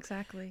time. No,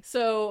 exactly.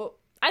 So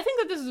I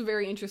think that this is a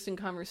very interesting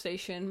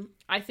conversation.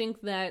 I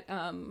think that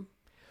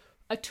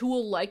a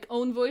tool like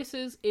Own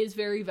Voices is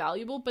very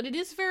valuable, but it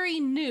is very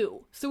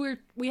new. So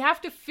we have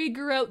to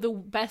figure out the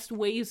best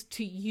ways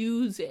to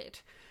use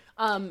it,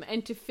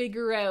 and to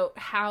figure out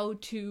how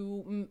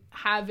to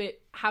have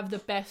the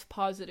best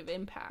positive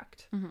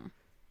impact.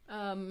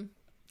 And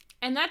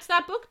that's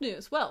that book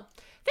news. Well,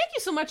 thank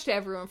you so much to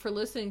everyone for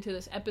listening to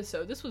this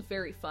episode. This was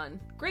very fun.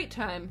 Great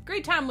time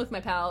with my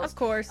pals. Of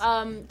course.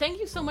 Thank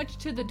you so much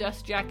to the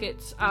Dust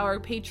Jackets, our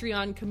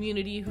Patreon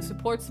community who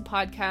supports the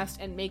podcast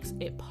and makes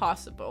it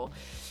possible.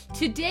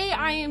 Today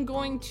I am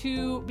going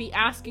to be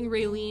asking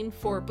Raylene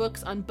for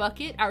Books on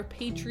Bucket, our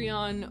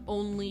Patreon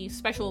only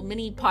special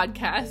mini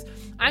podcast.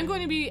 I'm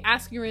going to be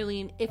asking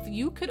Raylene, if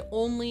you could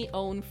only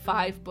own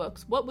 5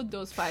 books, what would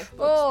those 5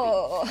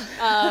 books be?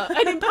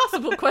 An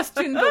impossible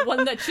question, but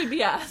one that should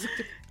be asked.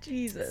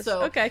 Jesus.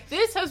 So, okay.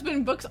 This has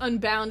been Books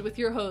Unbound with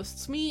your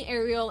hosts, me,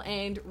 Ariel,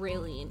 and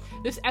Raylene.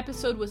 This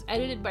episode was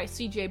edited by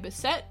CJ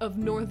Bissett of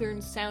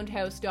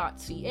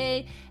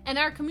northernsoundhouse.ca, and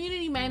our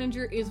community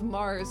manager is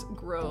Mars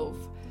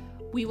Grove.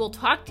 We will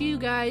talk to you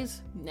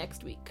guys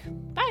next week.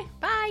 Bye.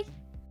 Bye.